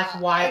 just ask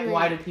and why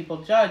then- do people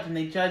judge, and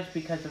they judge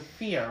because of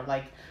fear,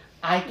 like,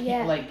 I can't,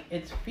 Yeah. like,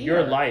 it's fear.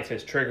 Your life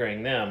is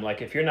triggering them.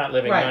 Like if you're not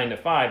living Right. 9 to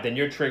 5, then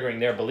you're triggering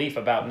their belief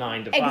about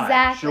 9 to 5.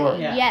 exactly. Sure.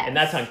 Yeah. Yes. And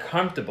that's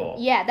uncomfortable.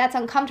 Yeah, that's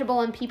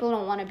uncomfortable, and people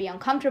don't want to be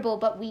uncomfortable,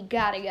 but we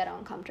gotta get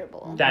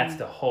uncomfortable. That's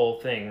the whole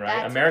thing, right?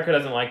 That's- America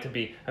doesn't like to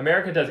be.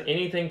 America does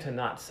anything to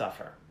not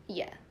suffer.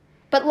 Yeah,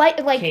 but like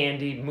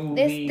Candy,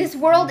 movies. this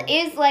world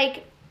is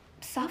like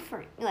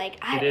suffering. Like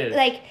It is.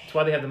 like. That's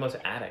why they have the most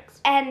addicts.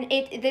 And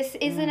this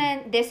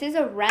is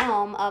a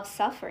realm of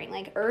suffering.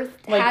 Like Earth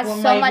Like, has well,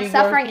 so much maybe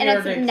suffering, we're and here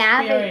it's to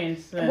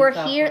experience the we're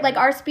here. suffering. Like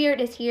our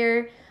spirit is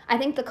here. I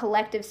think the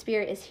collective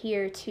spirit is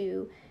here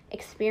to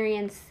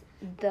experience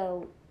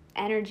the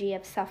energy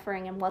of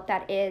suffering and what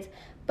that is.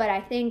 But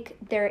I think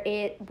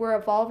we're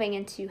evolving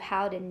into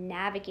how to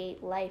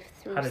navigate life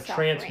through How to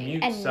suffering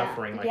transmute and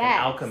suffering like yes,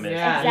 an alchemist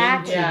Yeah.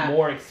 Exactly. into Yeah.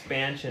 more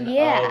expansion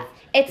Yeah. of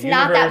It's the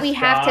not that universe, we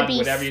have God, to be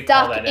whatever you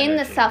call stuck that in the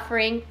energy.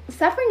 suffering.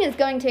 Suffering is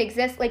going to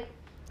exist. Like,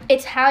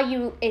 it's how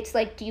you. It's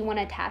like, do you want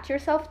to attach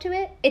yourself to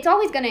it? It's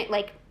always gonna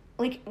like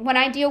when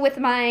I deal with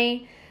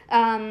my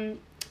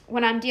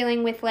when I'm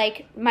dealing with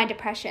like my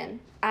depression,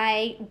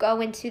 I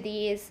go into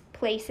these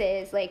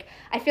places. Like,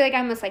 I feel like I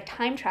almost like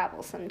time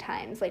travel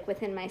sometimes, like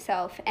within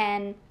myself.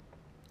 And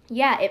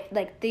yeah, it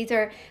like these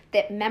are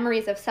the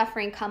memories of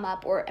suffering come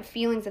up, or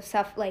feelings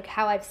of like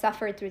how I've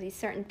suffered through these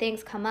certain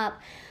things come up.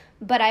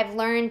 But I've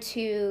learned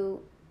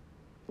to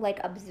like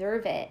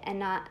observe it and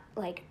not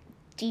like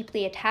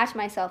deeply attach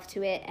myself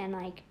to it, and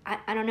like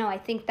I don't know, I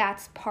think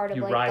that's part of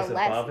You like rise the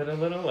above lesson. it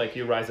a little? Like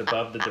you rise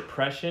above the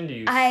depression? Do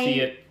you I- see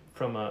it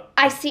from a...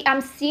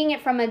 I'm seeing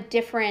it from a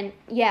different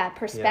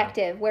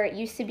perspective, where it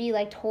used to be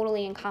like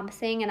totally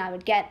encompassing, and I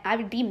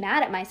would be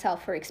mad at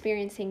myself for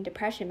experiencing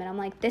depression, but I'm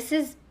like, this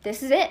is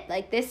it.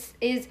 Like, this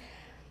is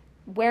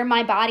where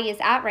my body is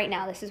at right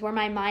now. This is where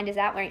my mind is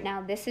at right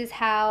now. This is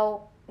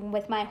how,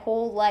 with my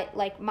whole life,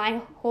 like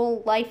my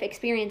whole life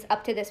experience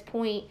up to this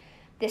point,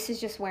 this is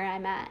just where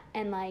I'm at.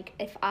 And like,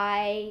 if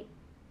I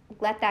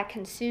let that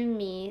consume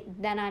me,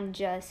 then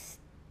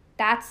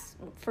that's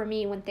for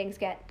me when things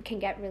can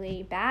get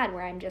really bad,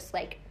 where I'm just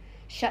like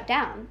shut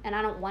down, and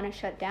I don't want to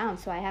shut down,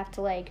 so I have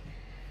to like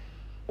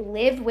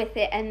live with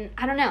it. And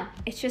I don't know,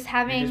 it's just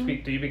having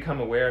do you become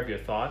aware of your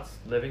thoughts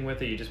living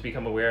with it? You just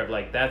become aware of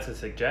like, that's a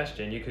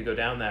suggestion, you could go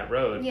down that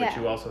road, Yeah.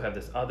 but you also have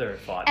this other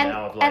thought and,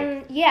 now of like,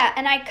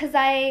 and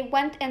I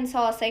went and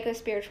saw a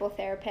psycho-spiritual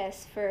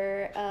therapist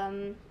for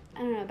I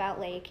don't know, about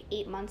like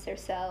 8 months or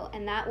so,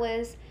 and that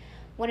was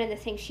one of the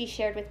things she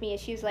shared with me.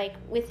 Is she was like,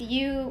 with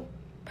you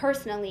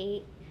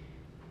personally,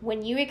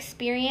 when you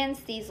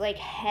experience these like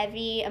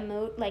heavy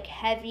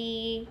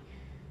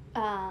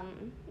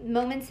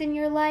moments in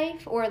your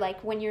life, or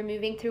like when you're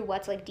moving through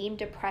what's like deemed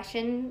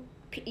depression,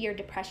 your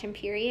depression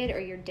period or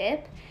your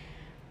dip,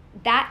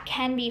 that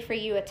can be for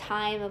you a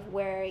time of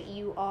where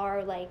you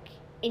are like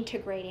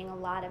integrating a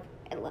lot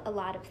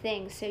of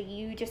things. So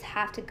you just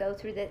have to go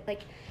through the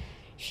like.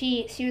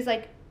 She was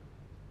like,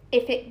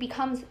 if it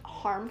becomes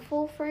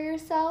harmful for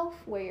yourself,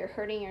 where you're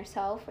hurting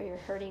yourself or you're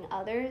hurting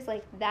others,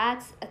 like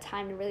that's a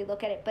time to really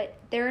look at it. But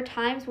there are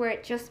times where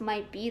it just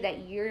might be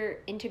that you're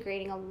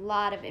integrating a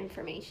lot of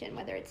information,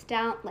 whether it's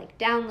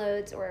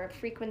downloads or a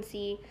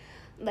frequency,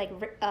 like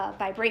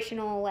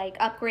vibrational like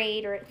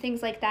upgrade or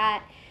things like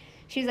that.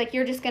 She's like,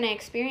 you're just going to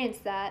experience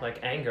that. like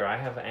anger. I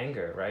have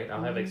anger, right?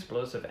 I'll have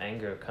explosive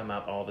anger come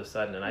out all of a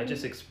sudden, and I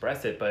just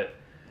express it, but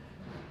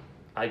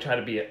I try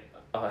to be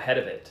ahead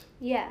of it.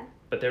 Yeah.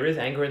 But there is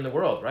anger in the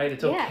world, right?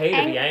 It's Yeah, okay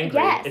to be angry.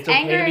 yes, It's okay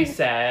anger to be is-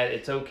 sad.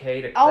 It's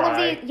okay to cry. All of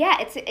these,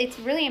 it's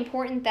really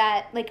important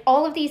that like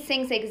all of these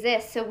things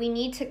exist. So we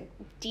need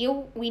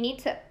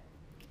to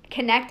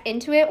connect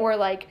into it, or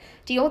like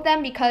deal with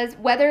them, because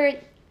whether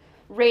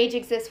rage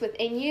exists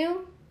within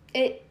you,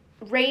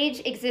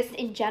 rage exists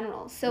in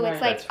general. So Right.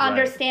 it's like That's right.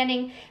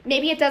 understanding,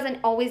 maybe it doesn't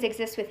always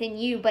exist within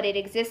you, but it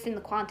exists in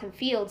the quantum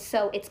field.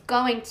 So it's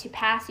going to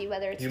pass you,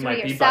 whether it's You through might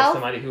be by yourself.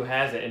 somebody who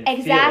has it and feel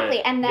Exactly,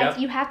 it. and that's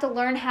Yep. you have to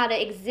learn how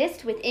to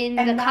exist within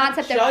And the not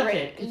concept judge of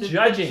it, 'cause it's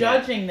Judging the it.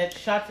 judging that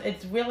shuts.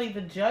 It's really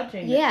the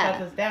judging that Yeah.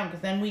 shuts us down, because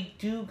then we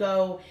do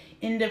go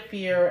into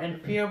fear and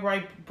fear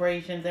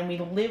vibrations, and we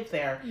live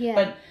there. Yeah.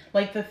 But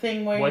like the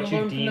thing where What you you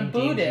learn from the deem deems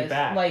you Buddhists,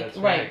 back. like That's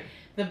right. right.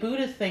 The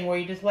Buddhist thing where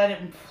you just let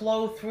it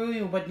flow through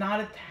you, but not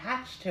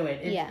attached to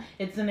it. It's, Yeah.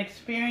 it's an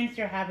experience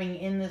you're having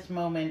in this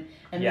moment,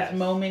 and Yes. this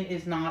moment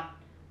is not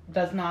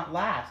does not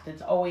last.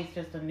 It's always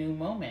just a new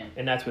moment.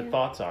 And that's what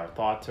thoughts are.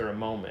 Thoughts are a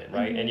moment,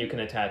 right? And you can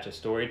attach a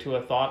story to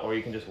a thought, or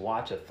you can just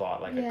watch a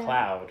thought, like a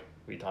cloud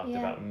we talked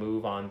about,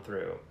 move on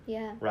through.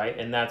 Yeah. Right?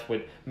 And that's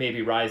what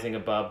maybe rising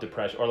above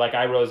depression, or like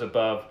I rose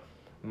above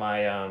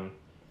my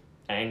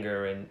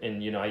anger, and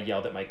I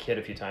yelled at my kid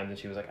a few times, and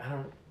she was like, I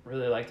don't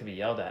really like to be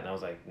yelled at. And I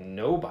was like,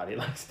 nobody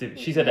likes to,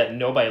 she said that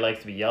nobody likes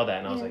to be yelled at.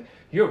 And I was like,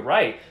 you're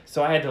right.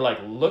 So I had to like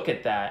look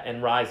at that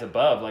and rise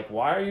above. Like,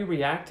 why are you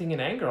reacting in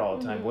anger all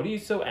the time? What are you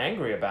so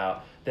angry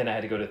about? Then I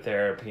had to go to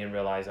therapy and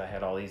realize I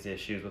had all these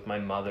issues with my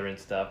mother and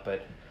stuff,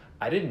 but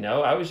I didn't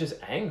know. I was just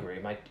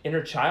angry. My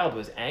inner child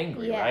was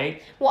angry,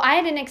 right? Well, I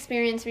had an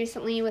experience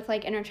recently with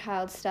like inner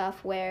child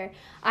stuff where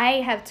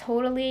I have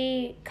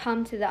totally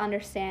come to the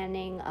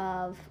understanding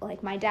of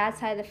like my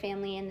dad's side of the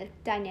family and the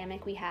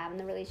dynamic we have and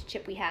the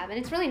relationship we have. And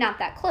it's really not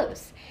that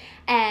close.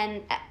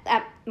 And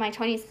at my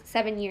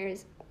 27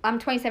 years, I'm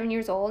 27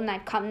 years old, and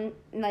I've come,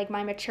 like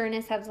my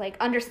matureness has like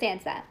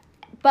understands that.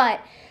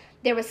 But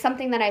there was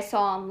something that I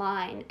saw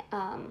online,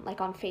 like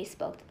on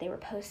Facebook, that they were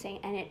posting,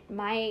 and it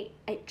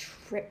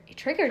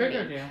triggered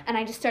me, you. and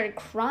I just started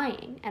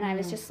crying, and I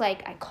was just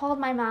like, I called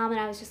my mom, and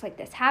I was just like,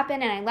 this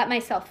happened, and I let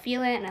myself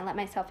feel it, and I let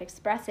myself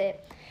express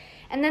it,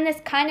 and then this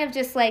kind of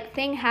just like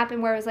thing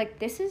happened where I was like,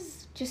 this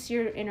is just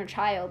your inner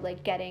child,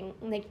 like getting,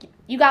 like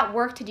you got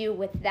work to do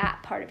with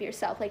that part of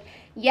yourself, like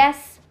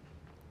yes.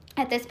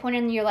 At this point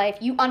in your life,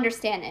 you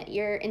understand it.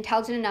 You're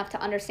intelligent enough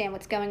to understand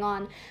what's going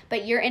on,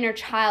 but your inner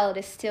child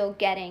is still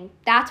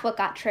that's what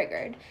got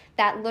triggered.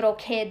 That little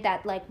kid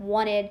that like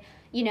wanted,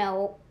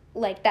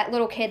 like that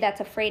little kid that's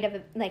afraid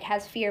of, like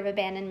has fear of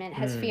abandonment,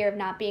 has fear of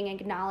not being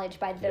acknowledged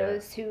by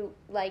those who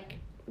like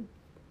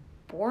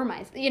bore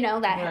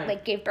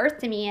like gave birth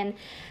to me. And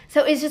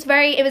so it's just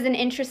it was an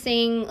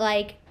interesting,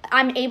 like,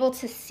 I'm able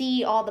to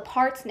see all the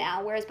parts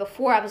now, whereas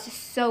before I was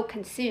just so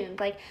consumed.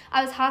 Like,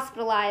 I was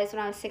hospitalized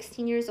when I was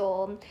 16 years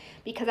old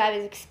because I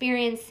was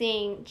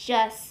experiencing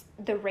just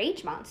the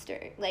rage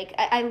monster. Like,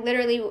 I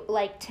literally,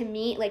 like, to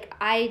me, like,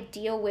 I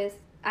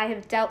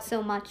have dealt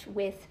so much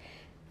with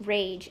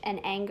rage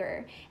and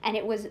anger, and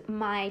it was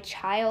my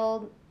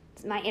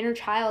inner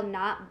child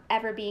not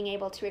ever being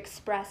able to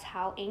express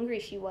how angry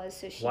she was,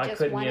 so she why just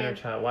couldn't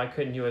wanted... why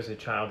couldn't you as a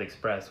child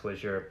express?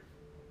 Was your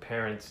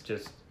parents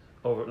just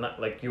over, not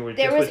like you were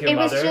there just was, with your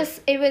mother?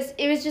 It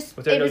was just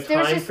Was there no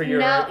time for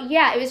your...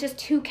 it was just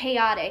too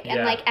chaotic, and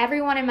Yeah. like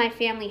everyone in my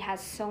family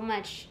has so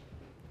much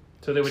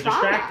So they were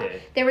trauma.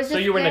 distracted. There was so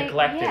just you were very-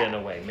 neglected yeah. in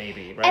a way,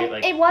 maybe, right? And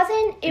like it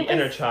wasn't... the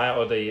inner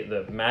child, or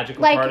the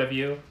magical like, part of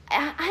you.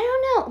 I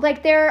don't know.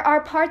 Like, there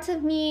are parts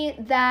of me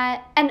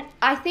that... And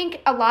I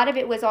think a lot of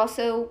it was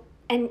also...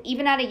 And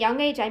even at a young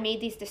age, I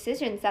made these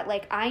decisions that,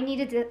 like,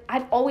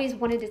 I've always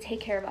wanted to take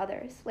care of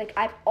others. Like,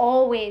 I've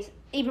always...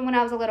 Even when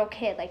I was a little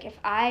kid, like, if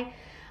I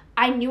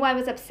knew I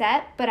was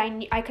upset, but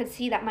I could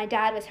see that my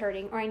dad was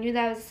hurting, or I knew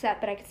that I was upset,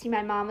 but I could see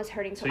my mom was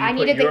hurting. So you I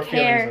put needed your the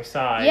care. feelings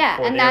aside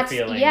for and their that's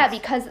feelings.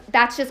 because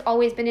that's just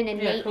always been an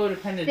innate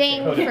codependency.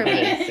 thing for me.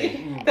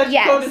 Codependency. That's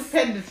Yes.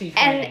 codependency training.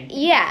 And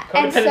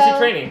and Codependency so,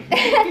 training.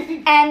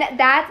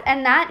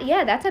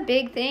 that's a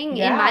big thing in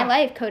Yeah. my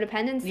life,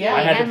 codependency. Yeah.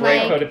 I had to and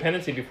break like,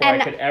 codependency before I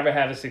and- could ever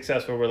have a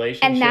successful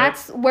relationship. and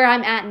that's where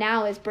I'm at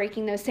now, is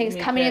breaking those things,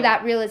 Me coming to too.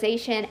 that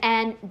realization.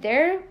 And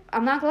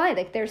I'm not gonna lie,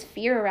 like, there's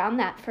fear around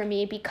that for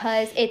me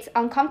because it's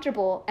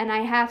uncomfortable, and I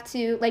have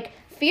to, like,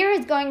 fear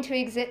is going to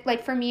exist.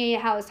 Like, for me,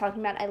 how I was talking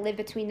about, I live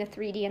between the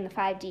 3D and the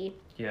 5D.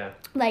 Yeah.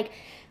 Like,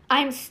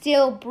 I'm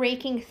still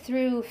breaking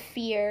through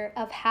fear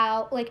of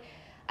how, like,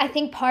 I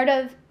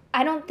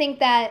don't think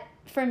that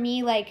for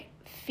me, like,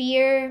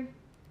 fear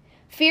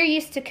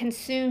used to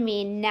consume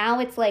me. Now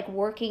it's like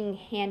working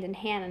hand in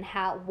hand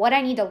on what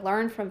I need to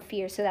learn from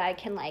fear so that I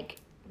can, like,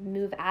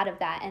 move out of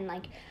that. And,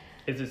 like,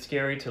 Is it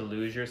scary to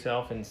lose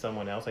yourself in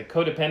someone else? Like,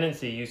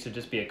 codependency used to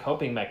just be a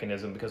coping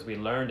mechanism because we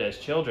learned as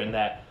children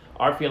that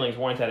our feelings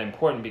weren't that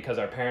important because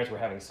our parents were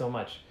having so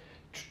much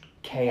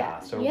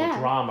chaos or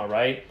drama,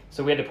 right?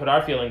 So we had to put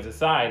our feelings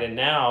aside, and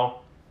now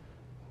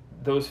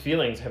those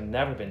feelings have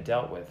never been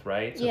dealt with,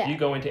 right? So if you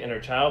go into inner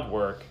child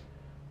work,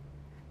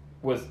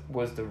 was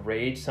the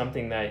rage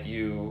something that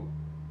you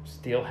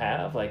still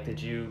have? Like,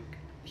 did you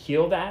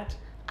heal that?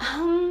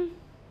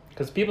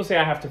 Because people say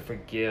I have to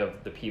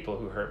forgive the people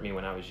who hurt me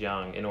when I was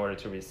young in order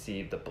to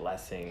receive the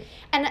blessing.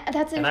 and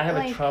I have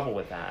a trouble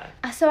with that.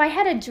 So I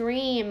had a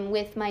dream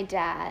with my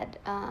dad,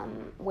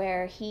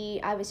 where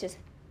I was just,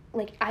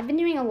 like, I've been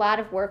doing a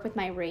lot of work with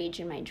my rage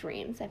in my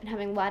dreams. I've been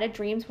having a lot of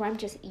dreams where I'm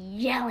just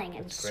yelling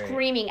and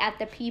screaming at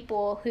the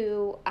people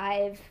who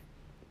I've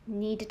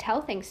need to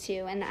tell things to,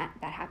 and that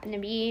happened to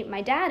be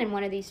my dad in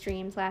one of these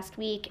dreams last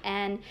week,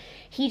 and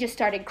he just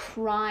started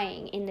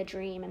crying in the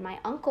dream, and my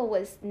uncle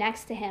was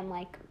next to him,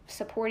 like,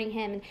 supporting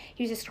him, and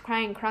he was just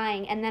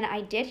crying, and then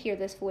I did hear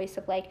this voice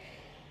of, like,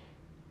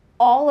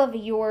 all of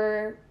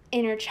your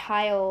inner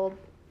child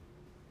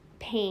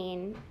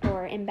pain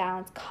or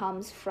imbalance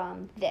comes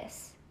from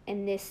this,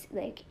 and this,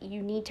 like,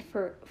 you need to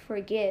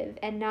forgive,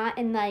 and not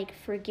in, like,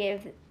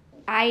 forgive,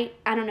 I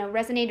don't know,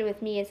 resonated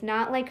with me. It's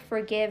not like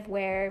forgive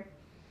where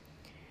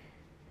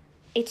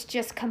it's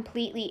just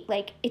completely,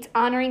 like, it's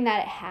honoring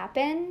that it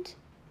happened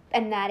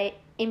and that it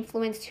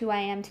influenced who I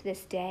am to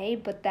this day,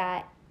 but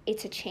that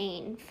it's a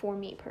chain for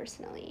me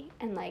personally.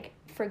 And, like,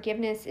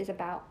 forgiveness is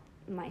about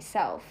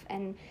myself.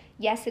 And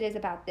yes, it is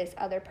about this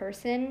other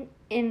person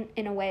in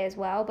a way as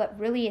well, but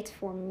really it's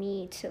for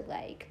me to,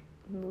 like,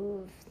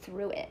 move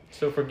through it.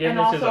 So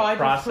forgiveness is a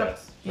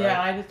process. Right?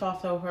 Yeah, I just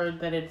also heard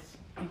that it's,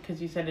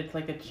 because you said it's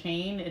like a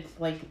chain, it's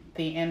like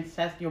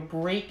you're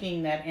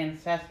breaking that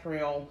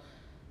ancestral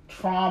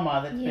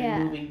trauma that's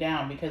been moving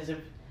down, because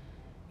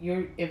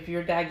if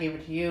your dad gave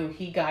it to you,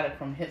 he got it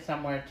from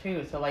somewhere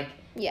too. So, like,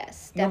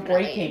 yes, you're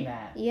definitely breaking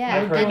that. Yeah.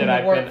 I've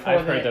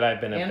heard that I've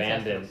been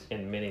abandoned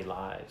in many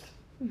lives.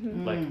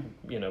 Mm-hmm.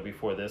 Like,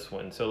 before this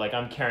one. So, like,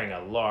 I'm carrying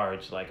a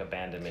large, like,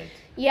 abandonment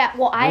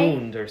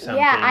wound or something.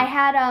 Yeah, I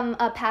had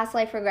a past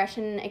life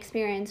regression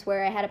experience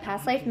where I had a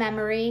past life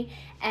memory,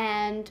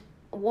 and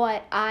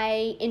what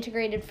I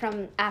integrated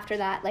from after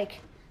that,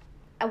 like,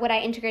 what I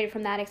integrated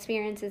from that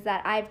experience is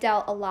that I've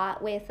dealt a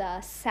lot with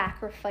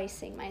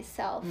sacrificing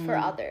myself for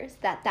others.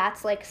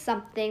 That's like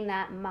something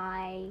that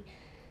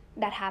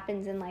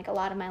happens in, like, a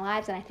lot of my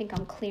lives, and I think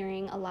I'm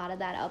clearing a lot of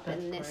that up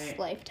in this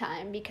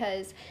lifetime,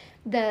 because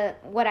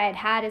what I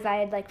had is I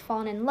had, like,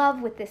 fallen in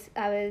love with this.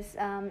 I was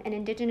an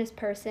Indigenous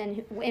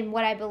person in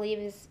what I believe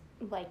is,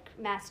 like,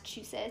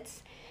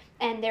 Massachusetts.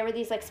 And there were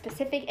these, like,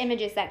 specific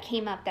images that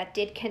came up that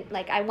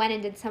like, I went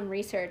and did some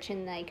research,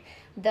 and, like,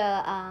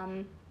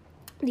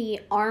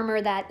 the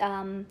armor that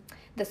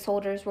the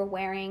soldiers were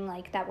wearing,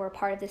 like, that were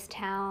part of this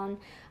town,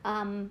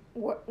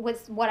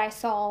 was what I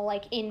saw,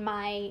 like, in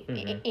my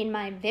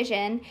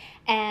vision.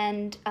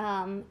 And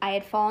I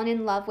had fallen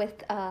in love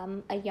with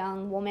a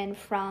young woman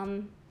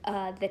from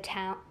the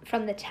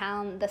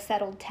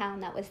settled town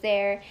that was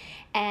there,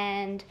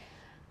 and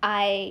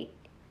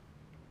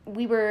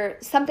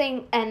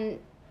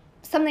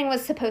something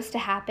was supposed to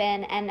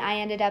happen, and I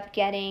ended up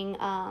getting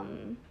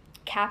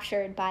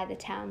captured by the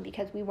town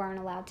because we weren't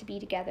allowed to be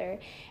together,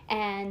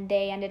 and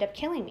they ended up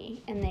killing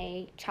me, and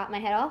they chopped my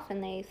head off,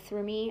 and they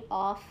threw me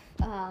off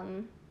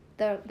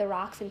the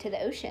rocks into the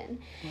ocean.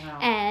 Wow.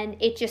 And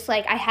it just,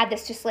 like, I had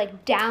this just,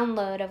 like,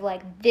 download of,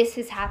 like, this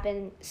has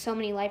happened so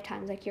many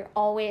lifetimes. Like, you're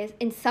always,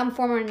 in some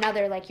form or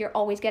another, like, you're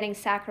always getting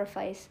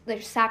sacrificed.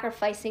 They're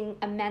sacrificing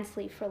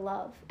immensely for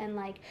love and,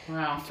 like,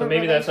 so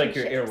maybe that's, like,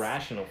 your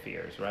irrational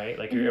fears, right?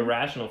 Like, your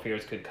irrational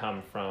fears could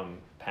come from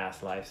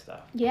past life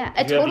stuff. Yeah,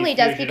 it totally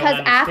does, because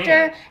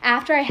after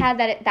I had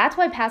that, that's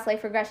why past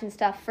life regression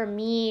stuff for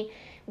me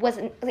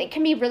it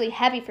can be really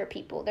heavy for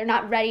people. They're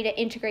not ready to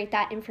integrate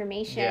that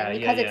information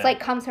because it's like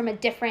comes from a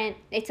different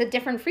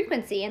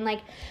frequency. And, like,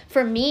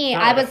 for me,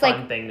 I was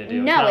like, thing to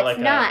do. No, it's like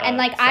not. And,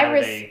 like,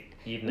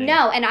 evening.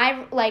 No, and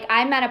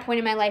I'm at a point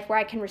in my life where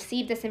I can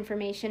receive this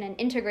information and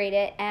integrate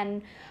it,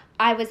 and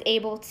I was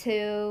able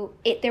to.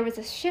 There was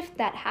a shift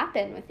that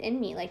happened within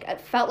me. Like,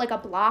 it felt like a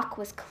block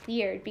was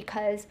cleared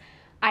because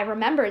I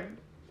remembered,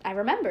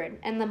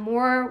 and the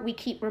more we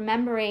keep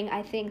remembering,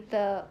 I think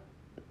the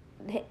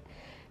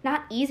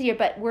not easier,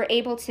 but we're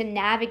able to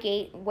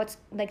navigate what's,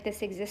 like,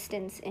 this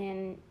existence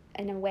in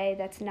a way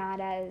that's not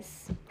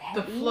as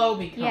heavy. The flow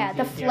becomes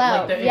the easier.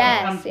 flow. Like, it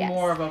becomes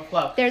more of a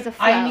flow. There's a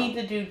flow. I need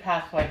to do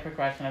past life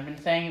regression. I've been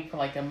saying it for,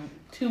 like,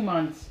 2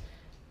 months.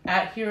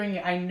 At hearing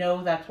it, I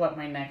know that's what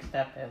my next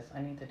step is.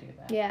 I need to do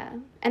that. Yeah,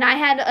 and I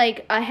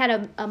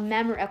had a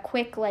memory, a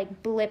quick,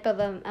 like, blip of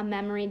a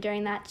memory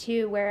during that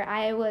too, where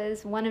I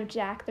was one of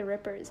Jack the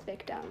Ripper's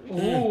victims.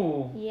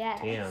 Ooh.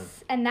 Yes. Damn.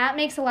 And that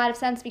makes a lot of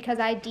sense because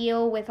I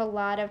deal with a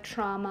lot of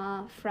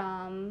trauma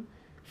from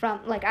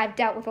like, I've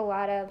dealt with a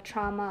lot of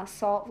trauma,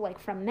 assault, like,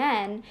 from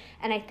men,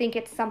 and I think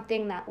it's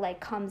something that, like,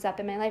 comes up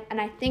in my life, and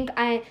I think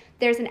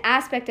there's an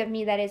aspect of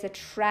me that is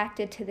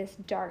attracted to this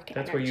dark energy.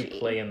 That's where you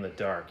play in the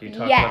dark. You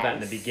talked about that in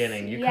the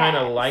beginning. You kind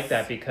of like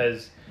that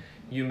because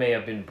you may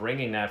have been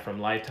bringing that from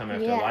lifetime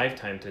after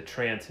lifetime to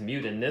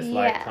transmute in this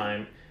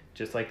lifetime,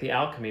 just like the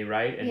alchemy,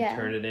 right? And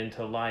turn it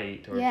into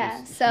light or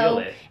just heal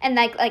it. And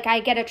like I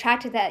get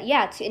attracted to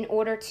that, in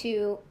order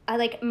to,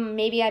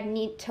 maybe I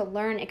need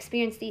to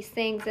experience these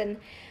things, and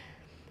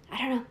I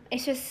don't know.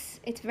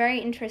 It's very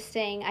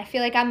interesting. I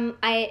feel like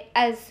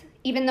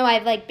even though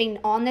I've, like, been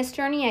on this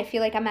journey, I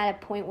feel like I'm at a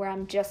point where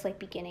I'm just, like,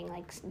 beginning,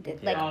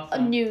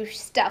 awesome. New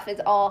stuff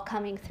is all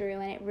coming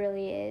through, and it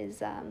really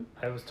is.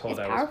 I was told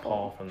I was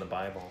Paul from the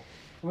Bible.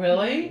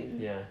 Really?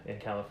 Yeah, in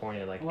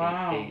California, like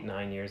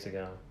 9 years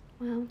ago.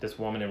 Wow. This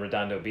woman in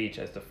Redondo Beach,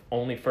 as the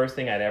first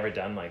thing I'd ever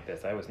done like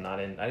this. I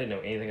didn't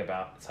know anything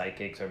about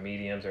psychics or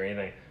mediums or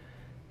anything,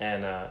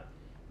 and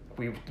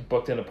we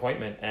booked an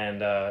appointment,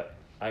 and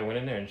I went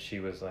in there, and she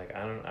was like,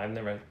 I've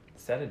never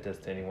said this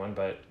to anyone,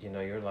 but,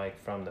 you're, like,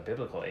 from the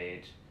biblical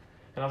age.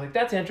 And I was like,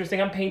 that's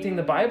interesting. I'm painting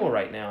the Bible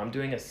right now. I'm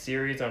doing a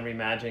series on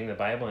reimagining the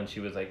Bible. And she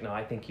was like, no,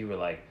 I think you were,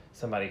 like,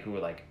 somebody who,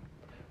 like,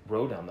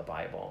 wrote on the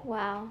Bible.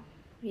 Wow.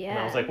 Yeah. And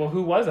I was like, well,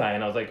 who was I?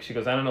 And I was like, she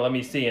goes, I don't know, let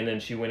me see. And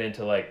then she went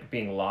into, like,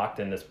 being locked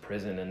in this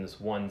prison in this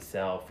one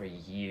cell for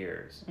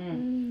years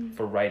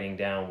for writing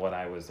down what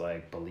I was,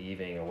 like,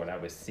 believing or what I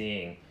was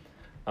seeing.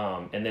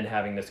 And then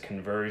having this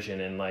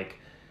conversion and, like,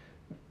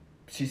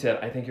 she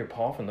said, I think you're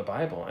Paul from the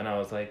Bible. And I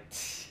was like,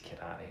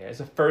 get out of here. It's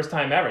the first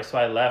time ever. So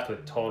I left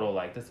with total,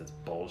 like, this is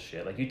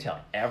bullshit. Like, you tell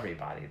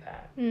everybody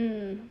that.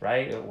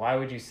 Right? Why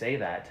would you say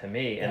that to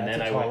me? And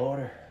then I went,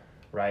 order.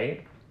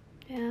 right?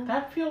 Yeah.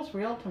 That feels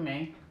real to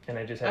me. And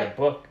I just had a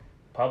book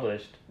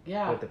published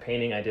Yeah. with the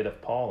painting I did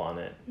of Paul on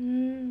it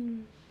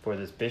for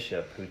this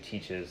bishop who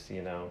teaches,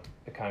 you know,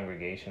 the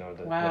congregation or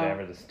the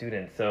whatever, the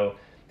students. So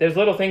there's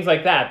little things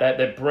like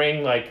that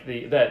bring, like,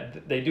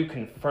 that they do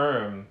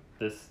confirm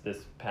this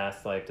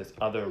past life, this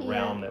other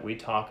realm that we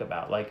talk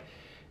about. Like,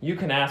 you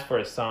can ask for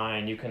a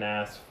sign, you can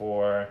ask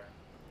for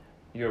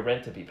your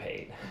rent to be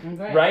paid,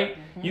 right?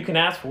 You can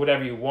ask for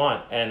whatever you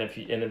want, and if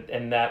you,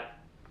 and that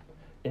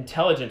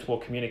intelligence will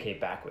communicate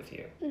back with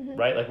you,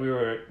 right? Like, we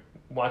were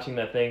watching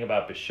that thing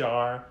about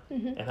Bashar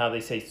and how they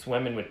say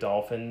swimming with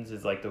dolphins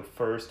is like the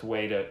first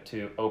way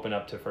to open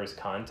up to first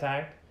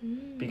contact,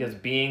 because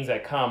beings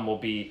that come will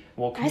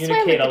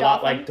communicate a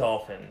lot like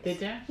dolphins. Did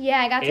you?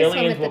 Yeah, I got to swim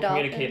Aliens with the will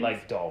dolphins. communicate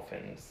like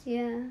dolphins.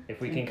 Yeah. If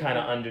we can kind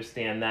of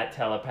understand that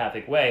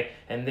telepathic way,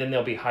 and then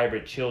there'll be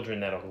hybrid children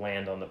that'll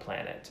land on the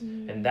planet,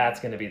 and that's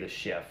going to be the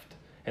shift,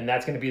 and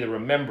that's going to be the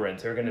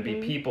remembrance. There are going to be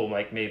people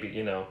like maybe,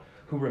 you know,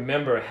 who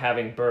remember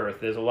having birth.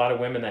 There's a lot of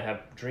women that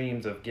have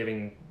dreams of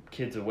giving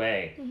kids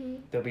away.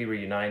 They'll be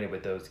reunited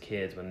with those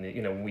kids when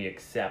when we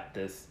accept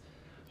this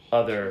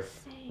other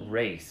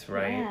race,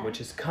 right? Yeah. Which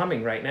is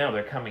coming right now.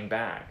 They're coming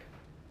back.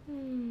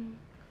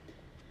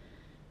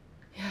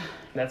 Yeah.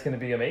 That's going to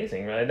be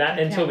amazing, right?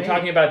 And so can't we're wait.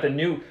 talking about the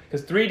new,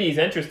 because 3D is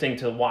interesting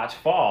to watch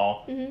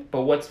fall,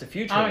 but what's the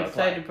future I'm look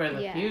excited like? for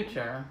the Yeah.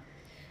 future.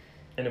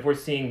 And if we're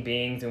seeing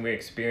beings and we're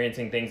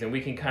experiencing things, and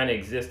we can kind of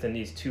exist in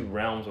these two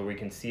realms where we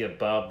can see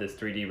above this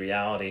 3D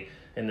reality,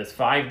 and this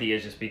 5D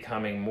is just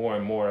becoming more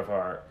and more of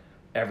our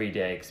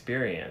everyday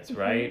experience,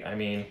 right? I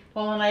mean,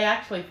 Well, and I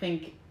actually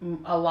think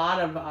a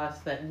lot of us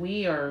that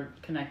we are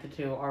connected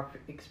to are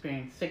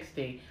experiencing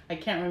 60. I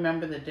can't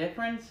remember the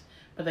difference,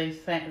 but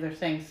they're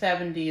saying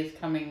 70 is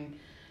coming,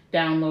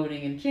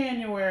 downloading in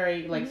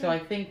January. Like, so I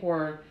think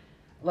we're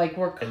and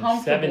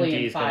comfortably 70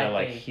 in is going to 5D.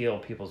 like heal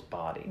people's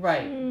bodies.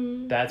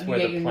 Right. That's You where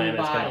get the your new planet's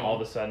going to body. all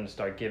of a sudden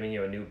start giving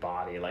you a new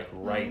body, like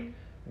right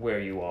where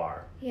you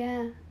are.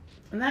 Yeah.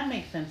 And that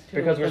makes sense too.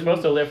 Because we're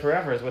supposed to live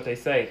forever, is what they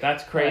say.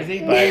 That's crazy,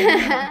 but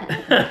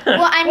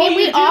Well, I Well, mean,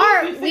 we you do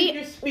are, if you think we,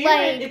 your spirit-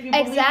 like, if you believe in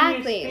your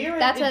exactly. spirit,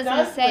 That's it what I was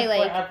gonna does say, live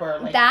like,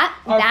 forever. Like, that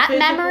our physical-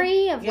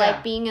 memory of, yeah.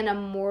 like, being an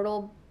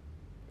immortal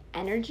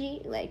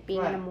energy, like, being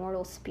an Right.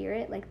 immortal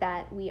spirit, like,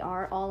 that we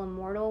are all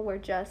immortal. We're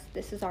just,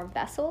 this is our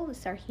vessel, this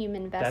is our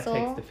human that vessel.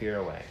 takes the fear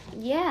away.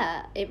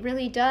 Yeah, it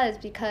really does,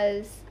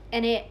 because,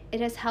 and it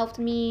has helped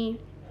me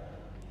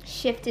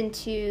shift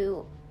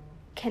into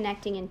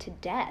connecting into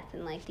death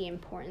and, like, the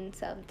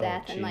importance of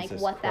death and, like,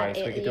 Jesus what Christ,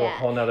 that we is. could do a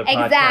whole nother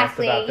podcast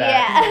Exactly, about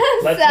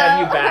that. yeah. Let's have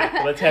you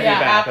back. Let's have Yeah, you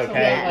back,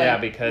 okay? absolutely. Yeah,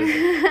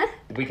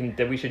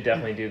 because we should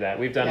definitely do that.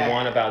 We've done Yeah.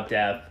 one about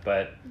death,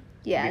 but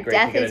Yeah, it'd be great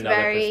death to get is another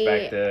very,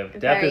 perspective.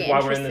 Death very is why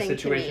we're in this interesting to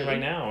situation me. right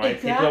now, right?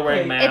 People are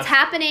wearing Exactly. masks. It's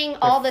happening They're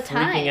all the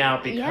time. freaking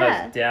out because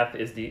yeah. death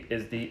is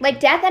the Like,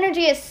 death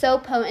energy is so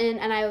potent,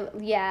 and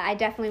I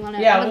definitely want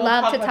to. Yeah, I would we'll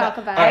love to about talk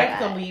that. about I that.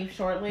 have to leave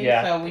shortly,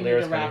 Yeah, so we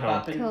Lyra's need to wrap coming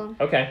up. And Cool.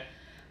 Okay.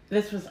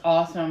 This was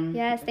awesome.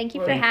 Yes, thank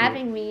you for Thank you.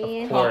 having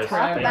me. Of course.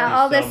 Talk Thank about you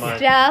all so this much.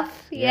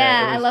 stuff. Yeah,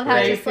 Yeah, it I was love how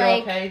great. Do you just feel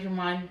like. okay? Do you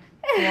mind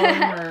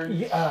flowing or?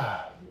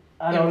 Yeah,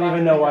 I don't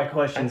even know what I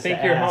questions think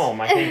to you're ask.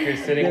 home. I think you're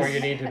sitting where you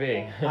need to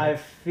be. I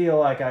feel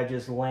like I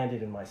just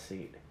landed in my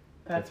seat.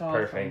 That's awesome.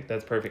 perfect.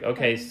 That's perfect.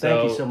 Okay, so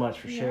Thank you so much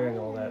for sharing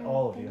all that,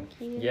 all of you.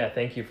 Thank you. yeah,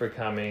 thank you for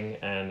coming,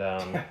 and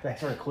Thanks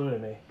for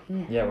including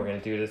me. yeah, we're gonna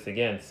do this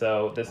again.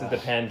 So this is the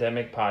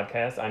Pandemic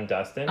Podcast. I'm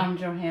Dustin. I'm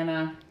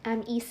Johanna.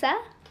 I'm Issa.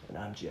 And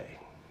I'm Jay.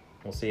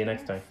 We'll see you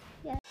next time.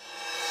 Yeah.